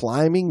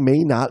 climbing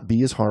may not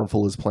be as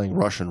harmful as playing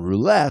Russian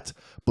roulette,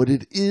 but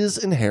it is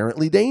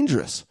inherently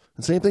dangerous.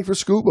 And same thing for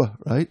scuba,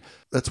 right?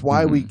 That's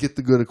why we get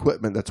the good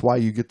equipment. That's why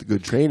you get the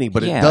good training.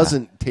 But Yeah. it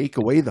doesn't take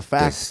away the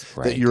fact That's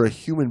right. that you're a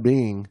human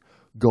being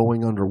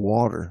going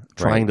underwater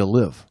trying to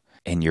live.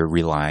 And you're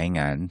relying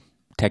on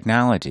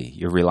technology.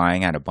 You're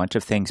relying on a bunch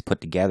of things put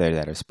together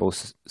that are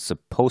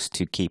supposed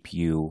to keep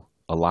you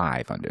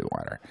alive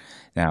underwater.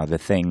 Now, the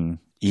thing,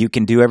 you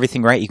can do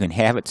everything right. You can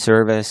have it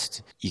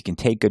serviced. You can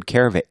take good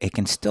care of it. It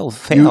can still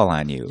fail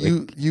on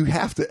you. You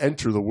have to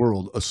enter the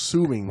world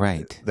assuming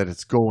Right. that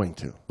it's going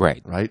to.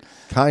 Right. Right?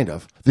 Kind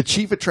of. The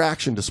chief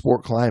attraction to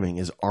sport climbing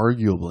is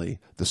arguably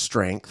the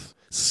strength,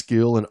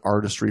 skill, and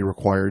artistry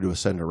required to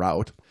ascend a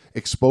route.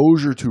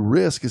 Exposure to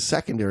risk is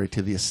secondary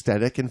to the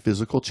aesthetic and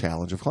physical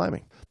challenge of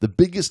climbing. The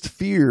biggest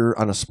fear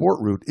on a sport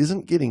route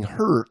isn't getting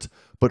hurt,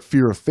 but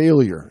fear of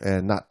failure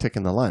and not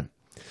ticking the line.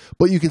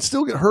 But you can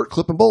still get hurt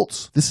clipping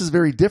bolts. This is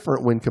very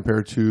different when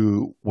compared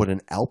to what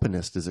an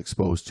alpinist is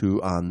exposed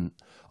to on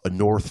a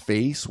north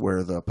face,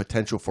 where the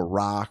potential for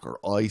rock or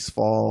ice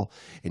fall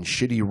and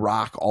shitty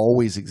rock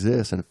always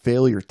exists, and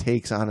failure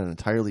takes on an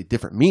entirely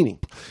different meaning.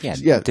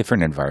 Yeah,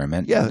 different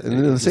environment. Yeah, and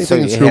then the same So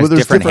thing in it scuba. has There's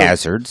different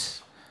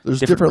hazards. There's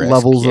different different risk,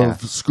 levels yeah.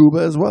 of scuba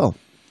as well.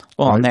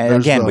 Well, Right? and then,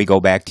 There's again, the- we go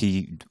back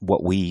to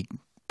what we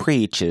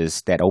preach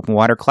is that open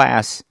water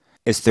class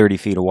is 30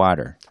 feet of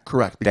water.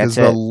 Correct, because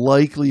That's the it.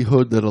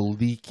 likelihood that a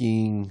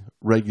leaking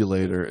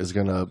regulator is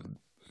going to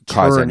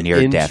Cause a turn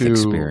near-death into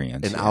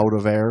experience, an yeah. out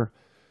of air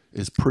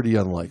is pretty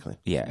unlikely.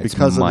 Yeah, it's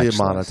because of the much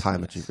amount less, of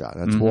time that yes. you've got.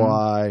 That's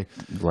why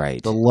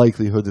Right. the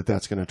likelihood that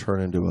that's going to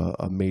turn into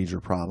a major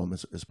problem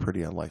is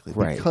pretty unlikely.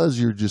 Right. Because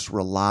you're just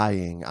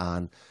relying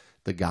on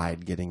the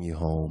guide getting you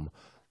home,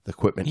 the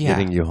equipment Yeah.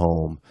 getting you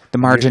home. The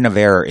margin of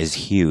error is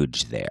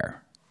huge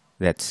there.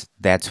 That's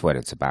what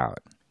it's about.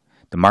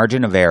 The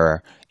margin of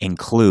error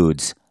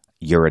includes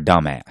you're a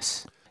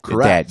dumbass.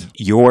 Correct. That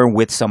you're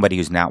with somebody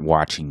who's not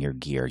watching your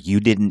gear. You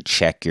didn't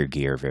check your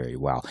gear very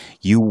well.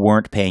 You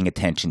weren't paying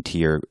attention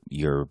to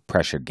your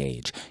pressure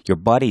gauge. Your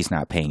buddy's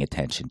not paying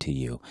attention to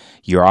you.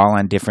 You're all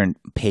on different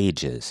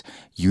pages.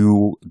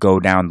 You go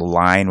down the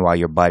line while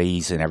your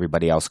buddies and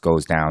everybody else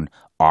goes down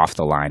off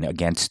the line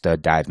against the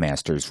dive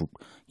master's,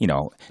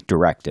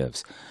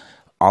 directives.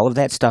 All of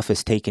that stuff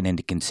is taken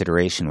into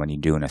consideration when you're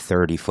doing a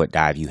 30-foot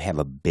dive. You have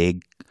a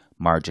big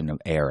margin of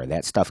error.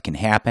 That stuff can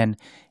happen,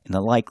 and the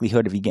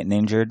likelihood of you getting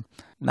injured,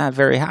 not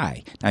very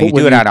high. Now, But you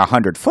when do it you- on a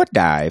 100-foot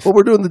dive, Well,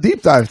 we're doing the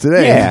deep dive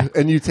today. Yeah.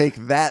 And you take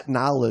that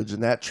knowledge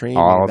and that training,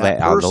 all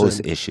person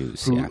those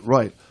issues, who, yeah,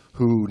 right,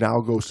 who now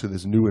goes to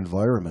this new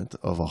environment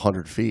of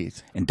 100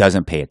 feet. and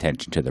doesn't pay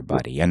attention to their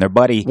buddy. And their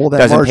buddy Well, that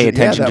doesn't margin- pay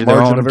attention that to their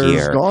margin own of error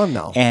is gear. gone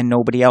now. And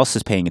nobody else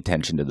is paying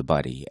attention to the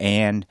buddy.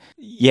 And,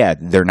 yeah,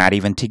 they're not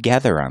even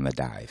together on the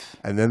dive.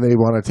 And then they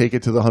want to take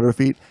it to the 100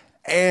 feet,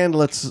 and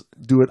let's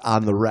do it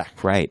on the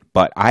wreck. Right,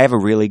 but I have a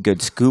really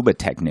good scuba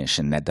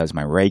technician that does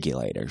my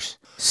regulators.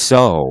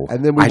 So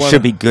And then we I wanna-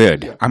 should be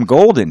good. I'm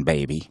golden,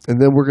 baby.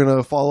 And then we're going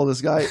to follow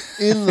this guy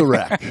in the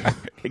wreck.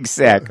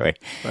 Exactly.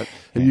 Right?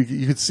 And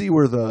you can see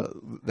where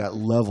that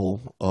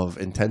level of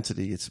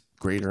intensity is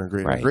greater and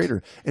greater and Right.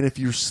 greater. And if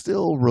you're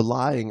still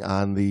relying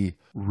on the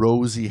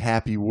rosy,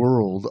 happy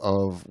world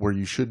of where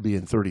you should be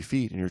in 30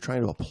 feet, and you're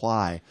trying to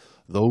apply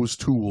those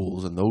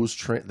tools and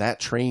that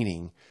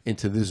training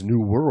into this new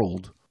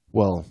world,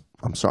 well,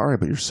 I'm sorry,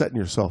 but you're setting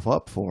yourself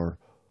up for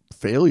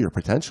failure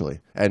potentially.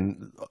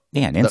 And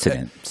Yeah, an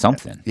incident,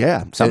 something.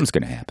 yeah, Something's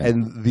going to happen.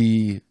 And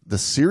the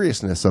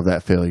seriousness of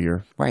that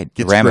failure Right.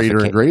 gets The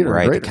greater and greater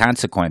right. and greater. The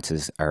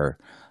consequences are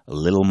a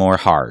little more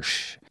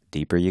harsh.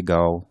 Deeper you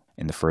go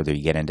and the further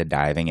you get into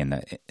diving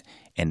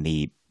and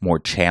the more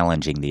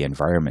challenging the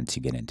environments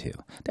you get into.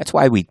 That's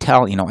why I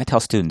tell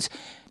students,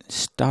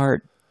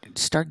 start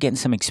getting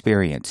some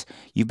experience.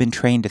 You've been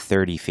trained to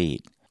 30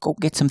 feet. Go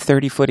get some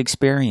 30-foot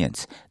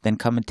experience. Then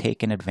come and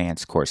take an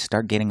advanced course.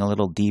 Start getting a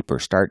little deeper.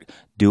 Start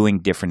doing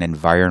different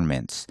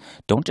environments.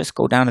 Don't just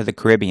go down to the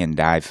Caribbean,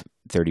 dive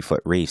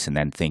 30-foot reefs and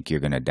then think you're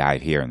going to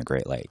dive here in the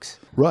Great Lakes.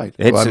 Right.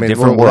 It's well, a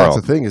different world.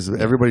 That's the thing is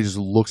everybody just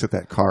looks at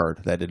that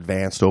card, that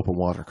advanced open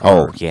water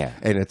card. Oh, yeah.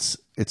 And it's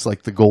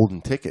like the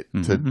golden ticket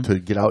to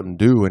get out and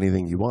do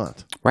anything you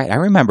want. Right. I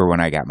remember when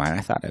I got mine,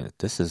 I thought,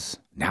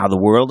 now the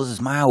world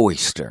is my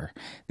oyster.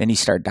 Then you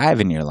start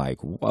diving, you're like,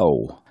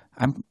 whoa,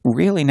 I'm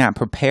really not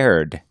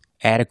prepared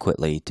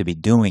adequately to be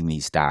doing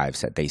these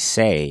dives that they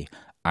say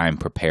I'm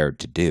prepared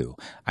to do.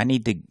 I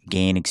need to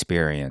gain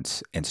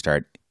experience and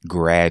start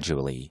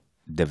gradually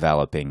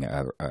developing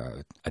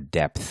a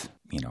depth,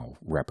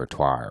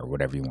 repertoire or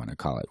whatever you want to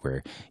call it,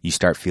 where you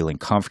start feeling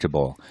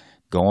comfortable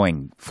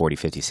going 40,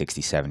 50,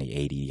 60, 70,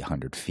 80,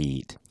 100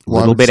 feet, a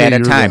little bit at a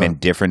time in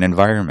different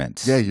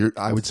environments. Yeah,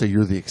 I would say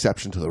you're the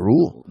exception to the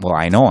rule. Well,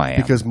 I know I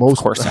am. Because of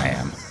course I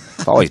am.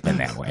 It's always been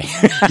that way.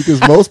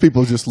 Because most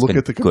people just look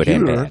at the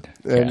computer good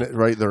and bad.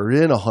 right, they're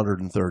in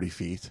 130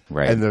 feet.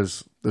 Right. And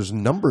there's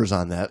numbers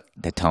on that.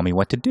 That tell me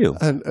what to do.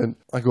 And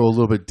I go a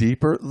little bit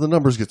deeper. The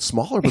numbers get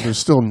smaller, but there's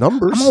still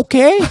numbers. I'm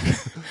okay.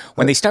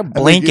 When they start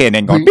blinking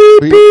and going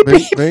beep, beep, beep,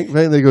 beep, beep,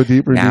 beep, they go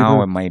deeper and now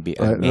deeper. It might be.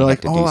 Right. They're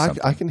like,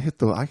 I can hit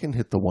the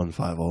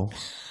 150.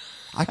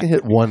 I can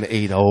hit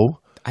 180.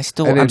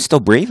 I'm still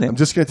breathing. I'm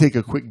just going to take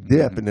a quick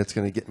dip, and it's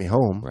going to get me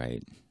home.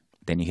 Right.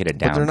 Then you hit a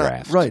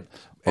downdraft. Right.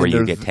 Or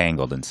you get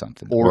tangled in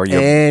something. Or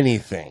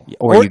anything.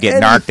 Or you get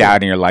knocked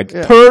out and you're like,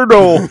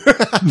 turtle!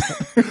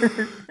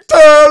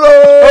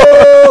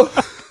 Turtle!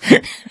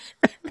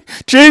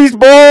 Cheese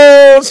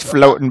balls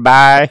floating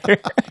by.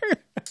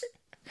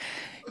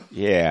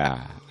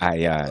 Yeah.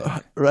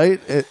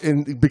 Right?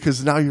 And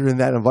because now you're in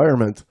that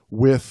environment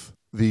with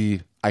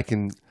I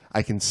can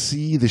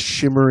see the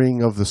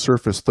shimmering of the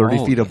surface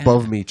 30 feet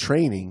above me.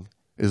 Training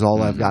is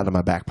all I've got in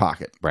my back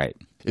pocket. Right.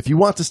 If you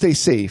want to stay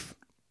safe,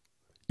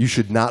 you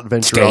should not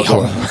venture Stay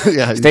outdoors. home.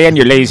 Yeah. Stay on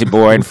your lazy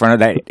boy in front of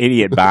that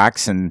idiot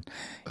box and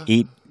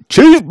eat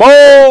cheese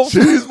balls.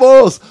 Cheese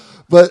balls.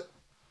 But,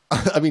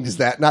 I mean, is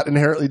that not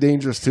inherently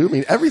dangerous too? I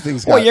mean,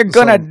 everything's got you're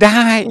going to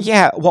die.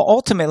 Yeah. Well,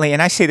 ultimately,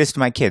 and I say this to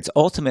my kids,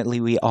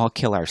 ultimately we all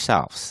kill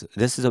ourselves.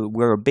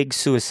 We're a big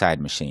suicide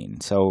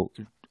machine. So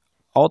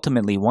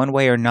ultimately, one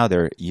way or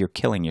another, you're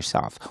killing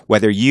yourself.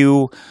 Whether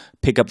you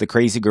pick up the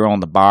crazy girl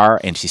in the bar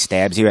and she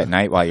stabs you at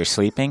night while you're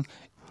sleeping,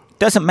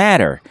 doesn't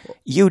matter.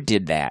 You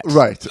did that.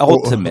 Right.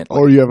 Ultimately.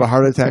 Or you have a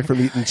heart attack from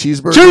eating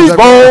cheeseburgers. Cheese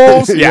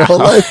balls! Yeah.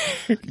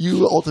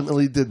 You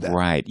ultimately did that.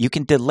 Right. You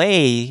can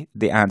delay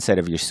the onset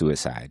of your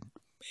suicide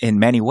in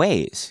many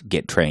ways.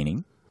 Get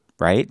training,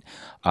 right?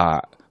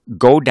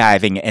 Go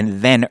diving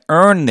and then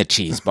earn the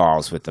cheese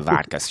balls with the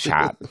vodka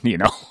shot,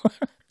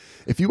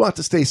 If you want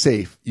to stay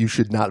safe, you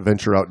should not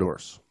venture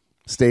outdoors.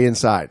 Stay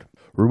inside.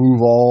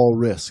 Remove all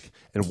risk.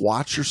 And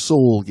watch your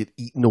soul get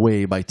eaten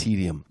away by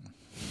tedium.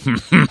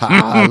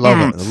 I love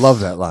it. I love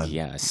that line.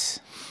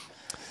 Yes.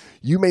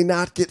 You may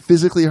not get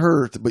physically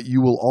hurt, but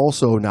you will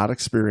also not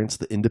experience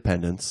the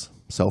independence,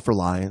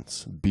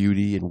 self-reliance,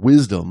 beauty, and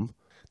wisdom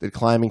that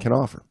climbing can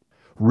offer.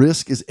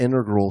 Risk is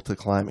integral to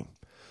climbing.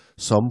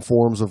 Some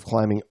forms of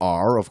climbing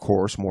are, of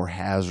course, more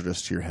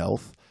hazardous to your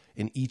health,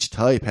 and each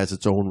type has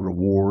its own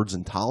rewards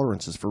and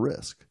tolerances for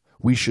risk.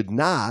 We should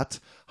not,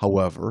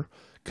 however,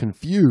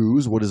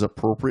 confuse what is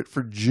appropriate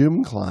for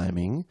gym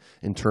climbing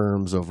in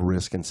terms of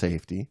risk and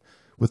safety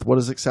with what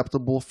is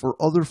acceptable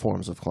for other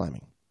forms of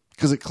climbing,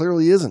 because it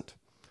clearly isn't.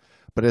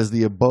 But as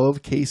the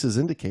above cases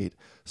indicate,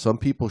 some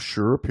people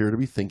sure appear to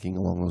be thinking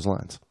along those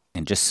lines.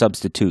 And just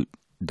substitute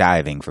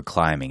diving for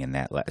climbing in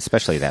that,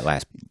 especially that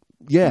last.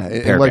 Yeah,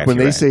 and like when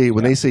they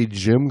say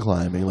gym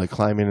climbing, like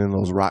climbing in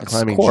those rock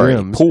climbing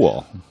gyms,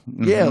 pool.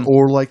 Mm-hmm. Yeah,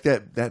 or like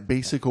that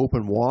basic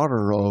open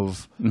water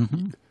of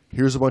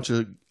here's a bunch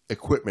of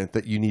equipment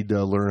that you need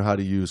to learn how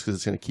to use because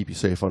it's going to keep you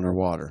safe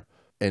underwater.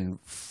 And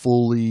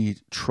fully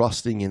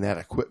trusting in that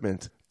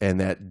equipment and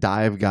that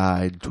dive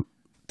guide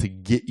to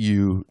get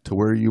you to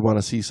where you want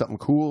to see something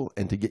cool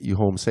and to get you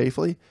home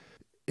safely.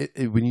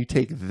 When you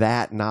take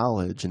that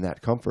knowledge and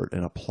that comfort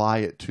and apply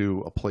it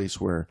to a place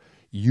where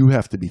you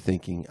have to be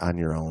thinking on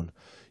your own,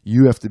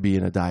 you have to be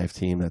in a dive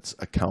team that's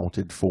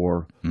accounted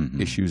for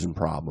issues and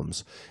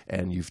problems,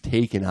 and you've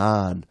taken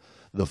on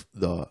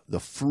the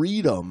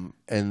freedom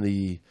and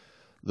the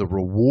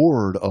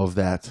reward of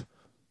that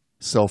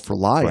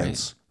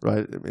self-reliance.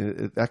 Right. I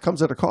mean, that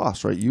comes at a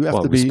cost, right? You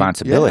have to be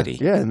responsibility.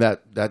 Yeah, and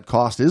that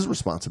cost is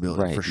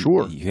responsibility for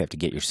sure. You have to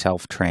get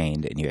yourself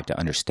trained, and you have to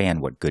understand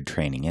what good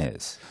training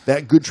is.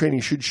 That good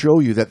training should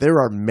show you that there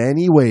are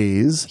many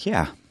ways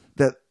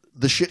that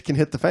the shit can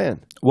hit the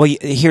fan. Well,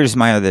 here's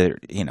my other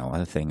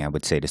thing I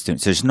would say to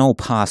students. There's no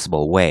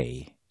possible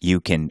way you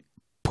can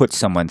put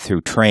someone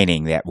through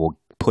training that will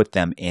put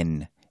them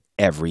in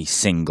every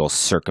single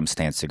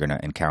circumstance they're going to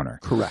encounter.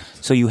 Correct.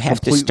 So you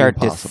have to start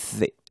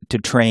to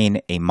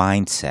train a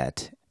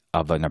mindset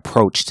of an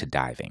approach to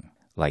diving.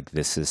 Like,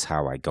 this is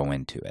how I go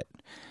into it.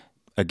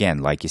 Again,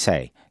 like you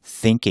say,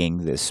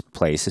 thinking this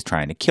place is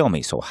trying to kill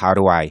me. So how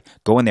do I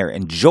go in there,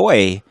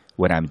 enjoy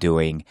what I'm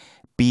doing,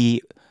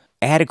 be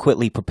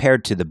adequately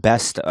prepared to the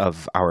best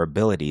of our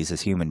abilities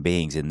as human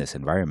beings in this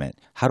environment?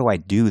 How do I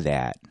do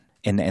that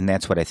And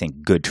that's what I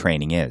think good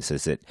training is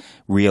it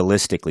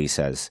realistically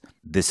says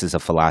this is a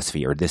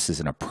philosophy or this is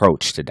an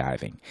approach to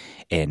diving.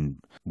 And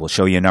we'll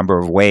show you a number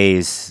of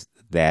ways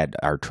that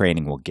our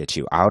training will get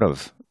you out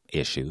of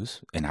issues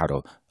and how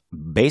to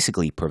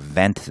basically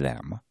prevent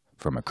them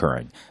from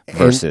occurring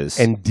versus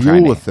and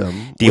deal with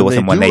them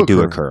when they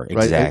do occur.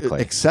 Right?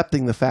 Exactly.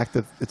 Accepting the fact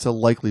that it's a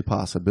likely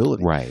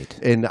possibility. Right.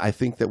 And I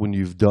think that when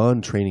you've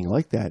done training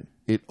like that,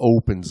 it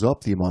opens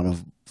up the amount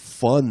of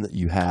fun that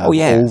you have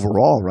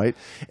overall, right?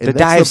 And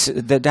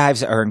the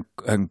dives are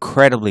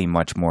incredibly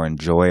much more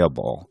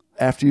enjoyable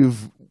after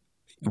you've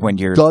when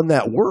you're done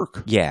that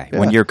work. Yeah,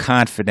 when you're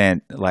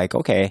confident, like,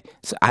 okay,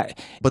 so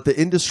but the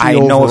industry I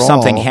overall, know if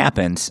something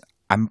happens,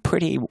 I'm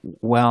pretty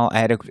well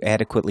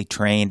adequately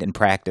trained and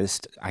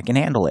practiced. I can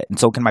handle it. And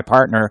so can my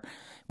partner.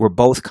 We're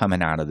both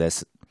coming out of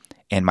this.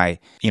 And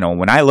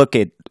when I look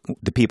at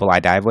the people I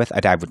dive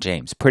with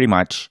James. Pretty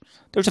much.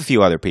 There's a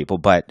few other people,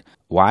 but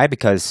why?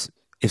 Because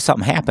if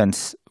something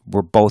happens,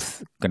 we're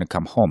both going to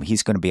come home.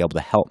 He's going to be able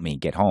to help me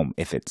get home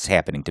if it's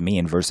happening to me,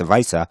 and vice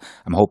versa.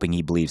 I'm hoping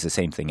he believes the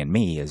same thing in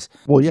me. Because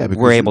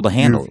we're able to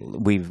handle.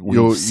 We've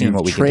seen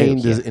what we can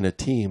do. You're trained in a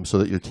team so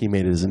that your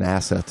teammate is an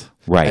asset,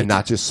 right, and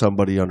not just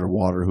somebody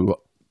underwater who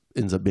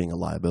ends up being a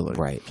liability.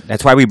 Right.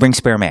 That's why we bring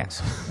spare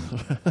masks.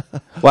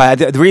 Well,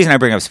 the reason I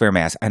bring up spare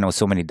masks, I know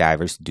so many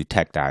divers do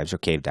tech dives or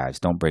cave dives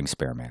don't bring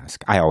spare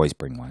mask. I always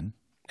bring one.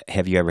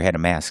 Have you ever had a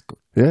mask?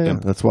 Yeah,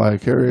 that's why I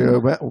carry a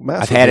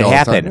mask. I've had it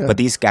happen, but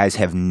these guys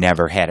have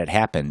never had it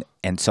happen.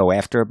 And so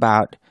after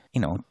about,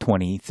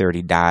 20,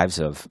 30 dives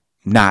of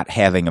not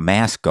having a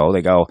mask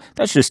they go,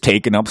 that's just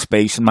taking up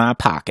space in my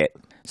pocket.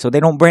 So they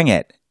don't bring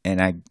it.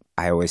 And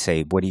I always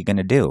say, what are you going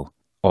to do?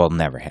 Oh, it'll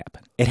never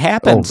happen. It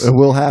happens. Oh, it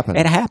will happen.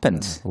 It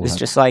happens. It's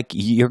just like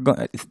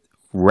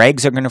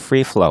regs are going to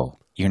free flow.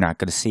 You're not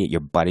going to see it.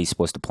 Your buddy's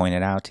supposed to point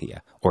it out to you,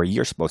 or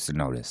you're supposed to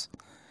notice.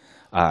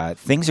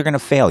 Things are going to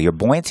fail. Your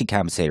buoyancy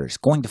compensator is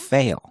going to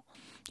fail.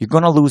 You're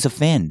going to lose a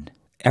fin.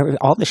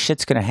 All this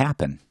shit's going to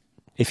happen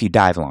if you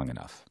dive long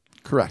enough.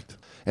 Correct.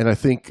 And I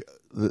think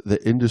the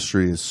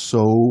industry is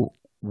so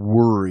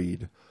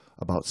worried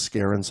about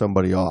scaring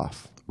somebody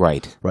off.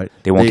 Right. Right.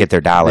 They won't get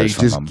their dollars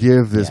from them. They just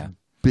give this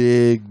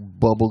big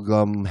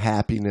bubblegum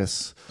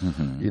happiness,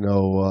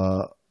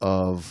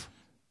 of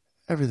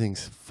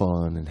everything's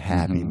fun and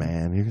happy,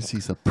 man. You're going to see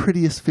the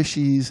prettiest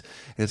fishies,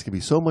 and it's going to be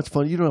so much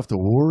fun. You don't have to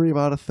worry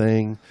about a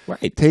thing.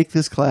 Right. Take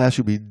this class.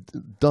 You'll be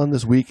done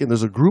this week, and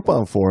there's a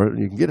Groupon for it.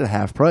 You can get it at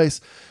half price.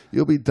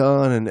 You'll be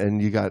done,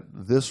 and you got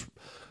this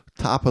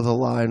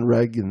top-of-the-line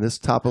reg and this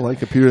top-of-the-line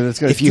computer.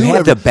 That's if you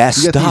have the best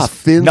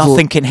stuff,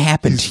 nothing can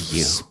happen to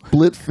you.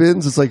 Split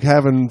fins. It's like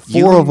having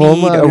four of them.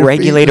 You need a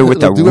regulator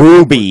with a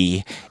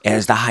ruby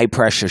as the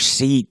high-pressure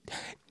seat.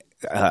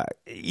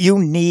 You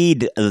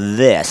need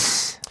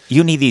this.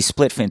 You need these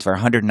split fins for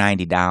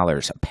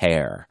 $190 a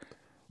pair.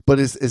 But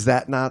is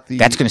that not the...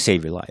 That's going to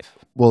save your life.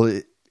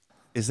 Well,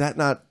 is that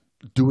not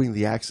doing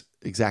the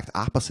exact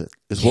opposite?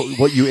 Is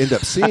what you end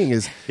up seeing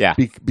is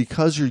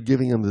because you're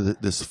giving them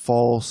this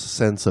false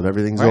sense of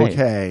everything's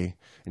okay,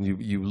 and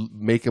you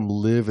make them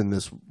live in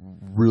this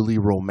really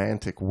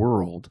romantic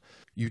world.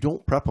 You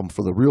don't prep them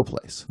for the real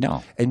place.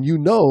 No. And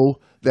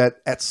that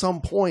at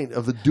some point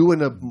of doing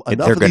enough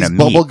of these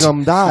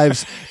bubblegum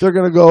dives, they're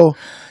going to go,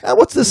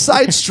 what's this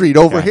side street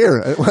over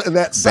here? And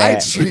that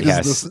side street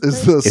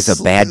is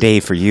a bad day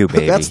for you,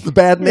 baby. That's the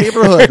bad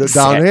neighborhood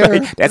down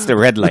here. That's the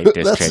red light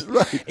district. That's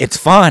right. It's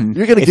fun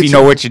if you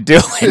know what you're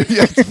doing.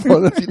 It's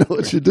fun if you know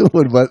what you're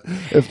doing, but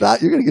if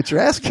not, you're going to get your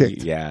ass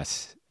kicked.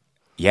 Yes.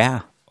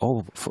 Yeah.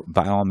 Oh,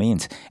 by all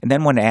means. And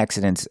then when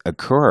accidents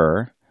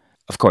occur,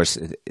 of course,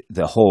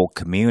 the whole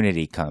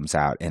community comes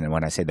out. And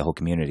when I say the whole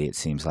community, it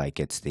seems like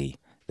it's the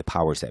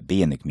powers that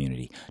be in the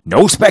community.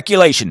 No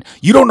speculation.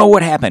 You don't know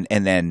what happened.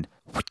 And then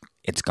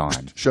it's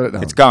gone. Shut it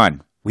down. It's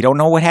gone. We don't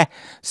know what happened.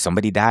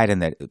 Somebody died,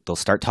 and they'll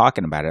start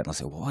talking about it. And they'll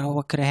say, well,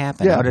 what could have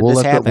happened? Yeah, how did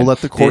this happen? We'll let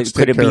the courts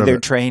take care of it. Could it be their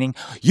training?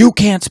 You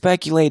can't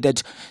speculate.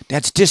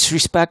 That's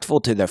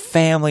disrespectful to their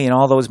family and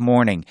all those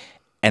mourning.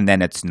 And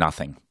then it's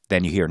nothing.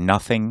 Then you hear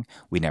nothing.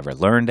 We never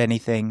learned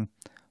anything.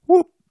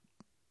 Whoop.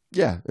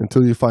 Yeah,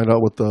 until you find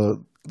out what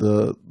the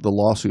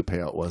lawsuit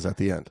payout was at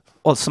the end.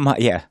 Well,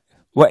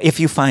 Well, if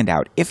you find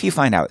out,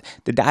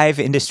 the dive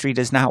industry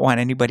does not want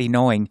anybody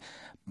knowing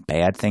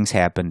bad things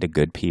happen to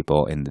good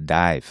people in the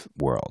dive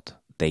world.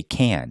 They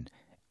can.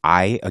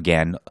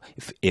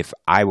 If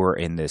I were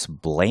in this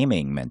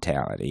blaming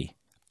mentality,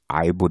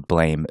 I would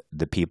blame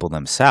the people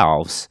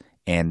themselves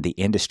and the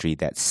industry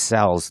that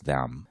sells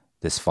them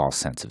this false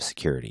sense of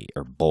security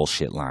or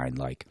bullshit line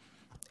like,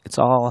 it's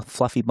all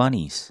fluffy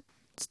bunnies.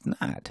 It's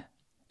not.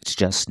 It's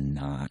just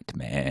not,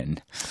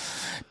 man.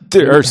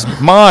 There's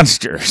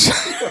monsters.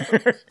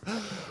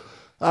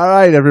 All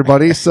right,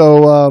 everybody.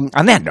 So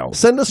on that note,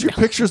 send us your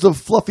pictures of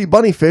fluffy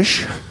bunny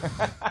fish.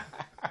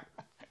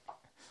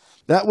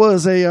 That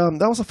was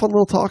a fun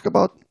little talk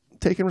about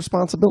taking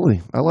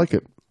responsibility. I like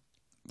it.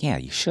 Yeah,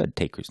 you should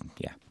take.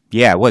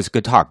 Yeah, it was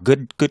good talk.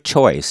 Good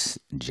choice,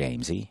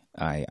 Jamesy.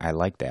 I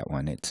like that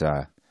one. It's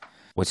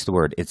what's the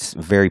word? It's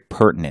very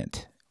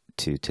pertinent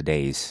to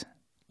today's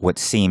what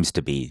seems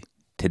to be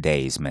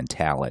today's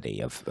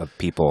mentality of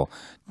people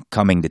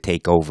coming to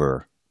take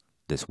over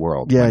this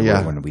world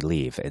when we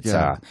leave. It's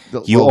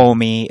you owe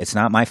me. It's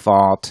not my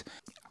fault.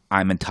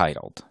 I'm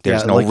entitled.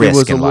 There's no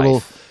risk in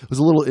life. It was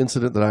a little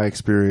incident that I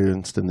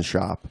experienced in the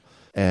shop,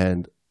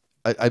 and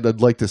I'd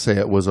like to say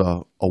it was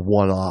a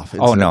one-off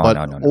incident. Oh, no, but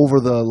no. over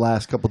the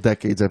last couple of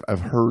decades,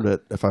 I've heard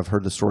it. If I've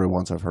heard the story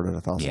once, I've heard it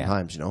 1,000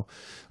 times,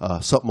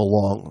 something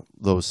along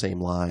those same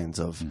lines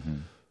of,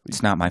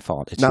 it's not my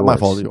fault. It's not yours. my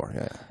fault. Yours.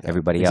 Yeah.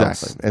 Everybody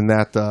exactly. else. And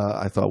that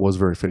I thought was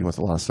very fitting with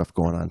a lot of stuff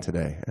going on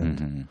today.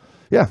 And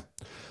yeah.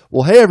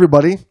 Well, hey,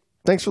 everybody.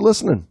 Thanks for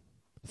listening.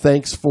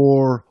 Thanks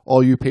for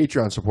all you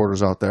Patreon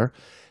supporters out there.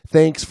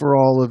 Thanks for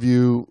all of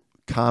you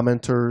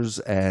commenters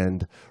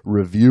and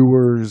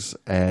reviewers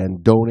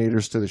and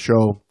donators to the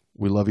show.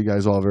 We love you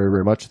guys all very,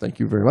 very much. Thank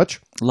you very much.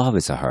 Love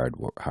is a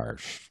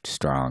harsh,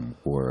 strong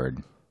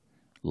word.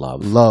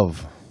 Love.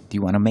 Love. Do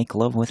you want to make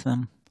love with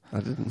them? I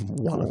didn't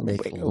want to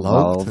make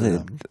love to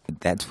them.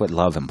 That's what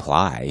love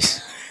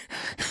implies.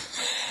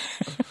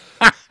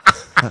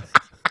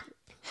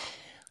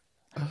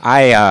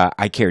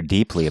 I care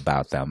deeply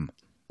about them,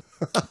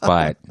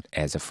 but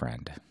as a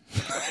friend.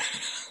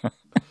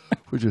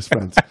 We're just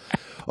friends.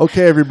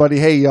 Okay, everybody.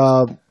 Hey,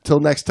 till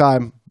next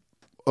time.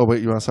 Oh,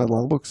 wait, you want to sign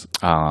logbooks?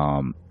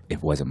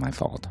 It wasn't my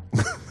fault.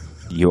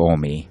 You owe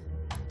me,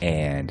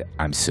 and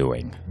I'm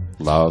suing.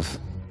 Love,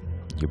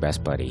 your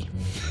best buddy.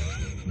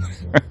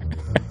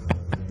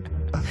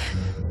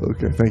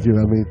 Okay, thank you.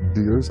 Let me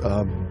do yours.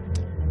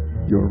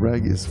 Your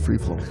reg is free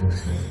flowing.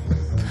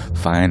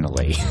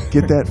 Finally.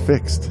 Get that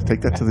fixed.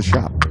 Take that to the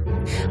shop.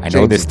 I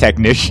know this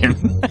technician.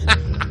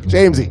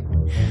 Jamesy.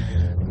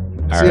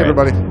 See you,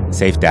 everybody.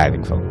 Safe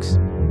diving, folks.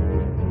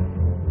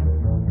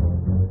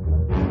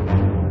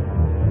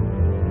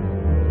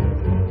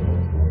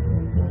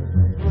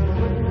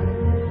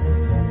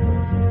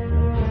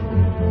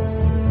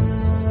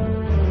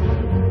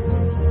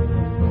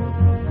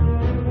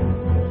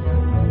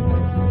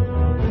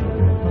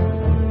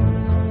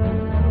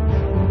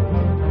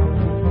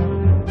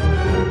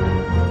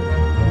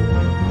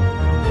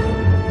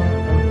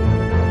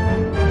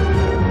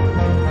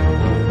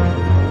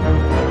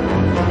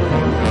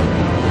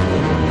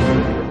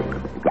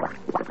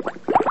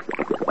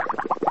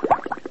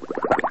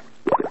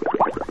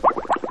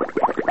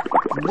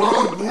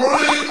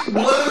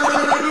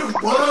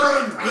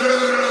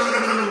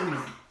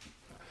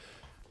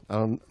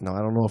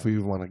 I don't know if we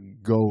even want to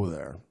go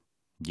there.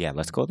 Yeah,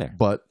 let's go there.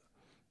 But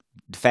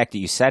the fact that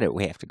you said it,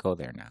 we have to go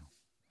there now.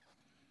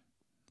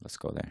 Let's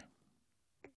go there.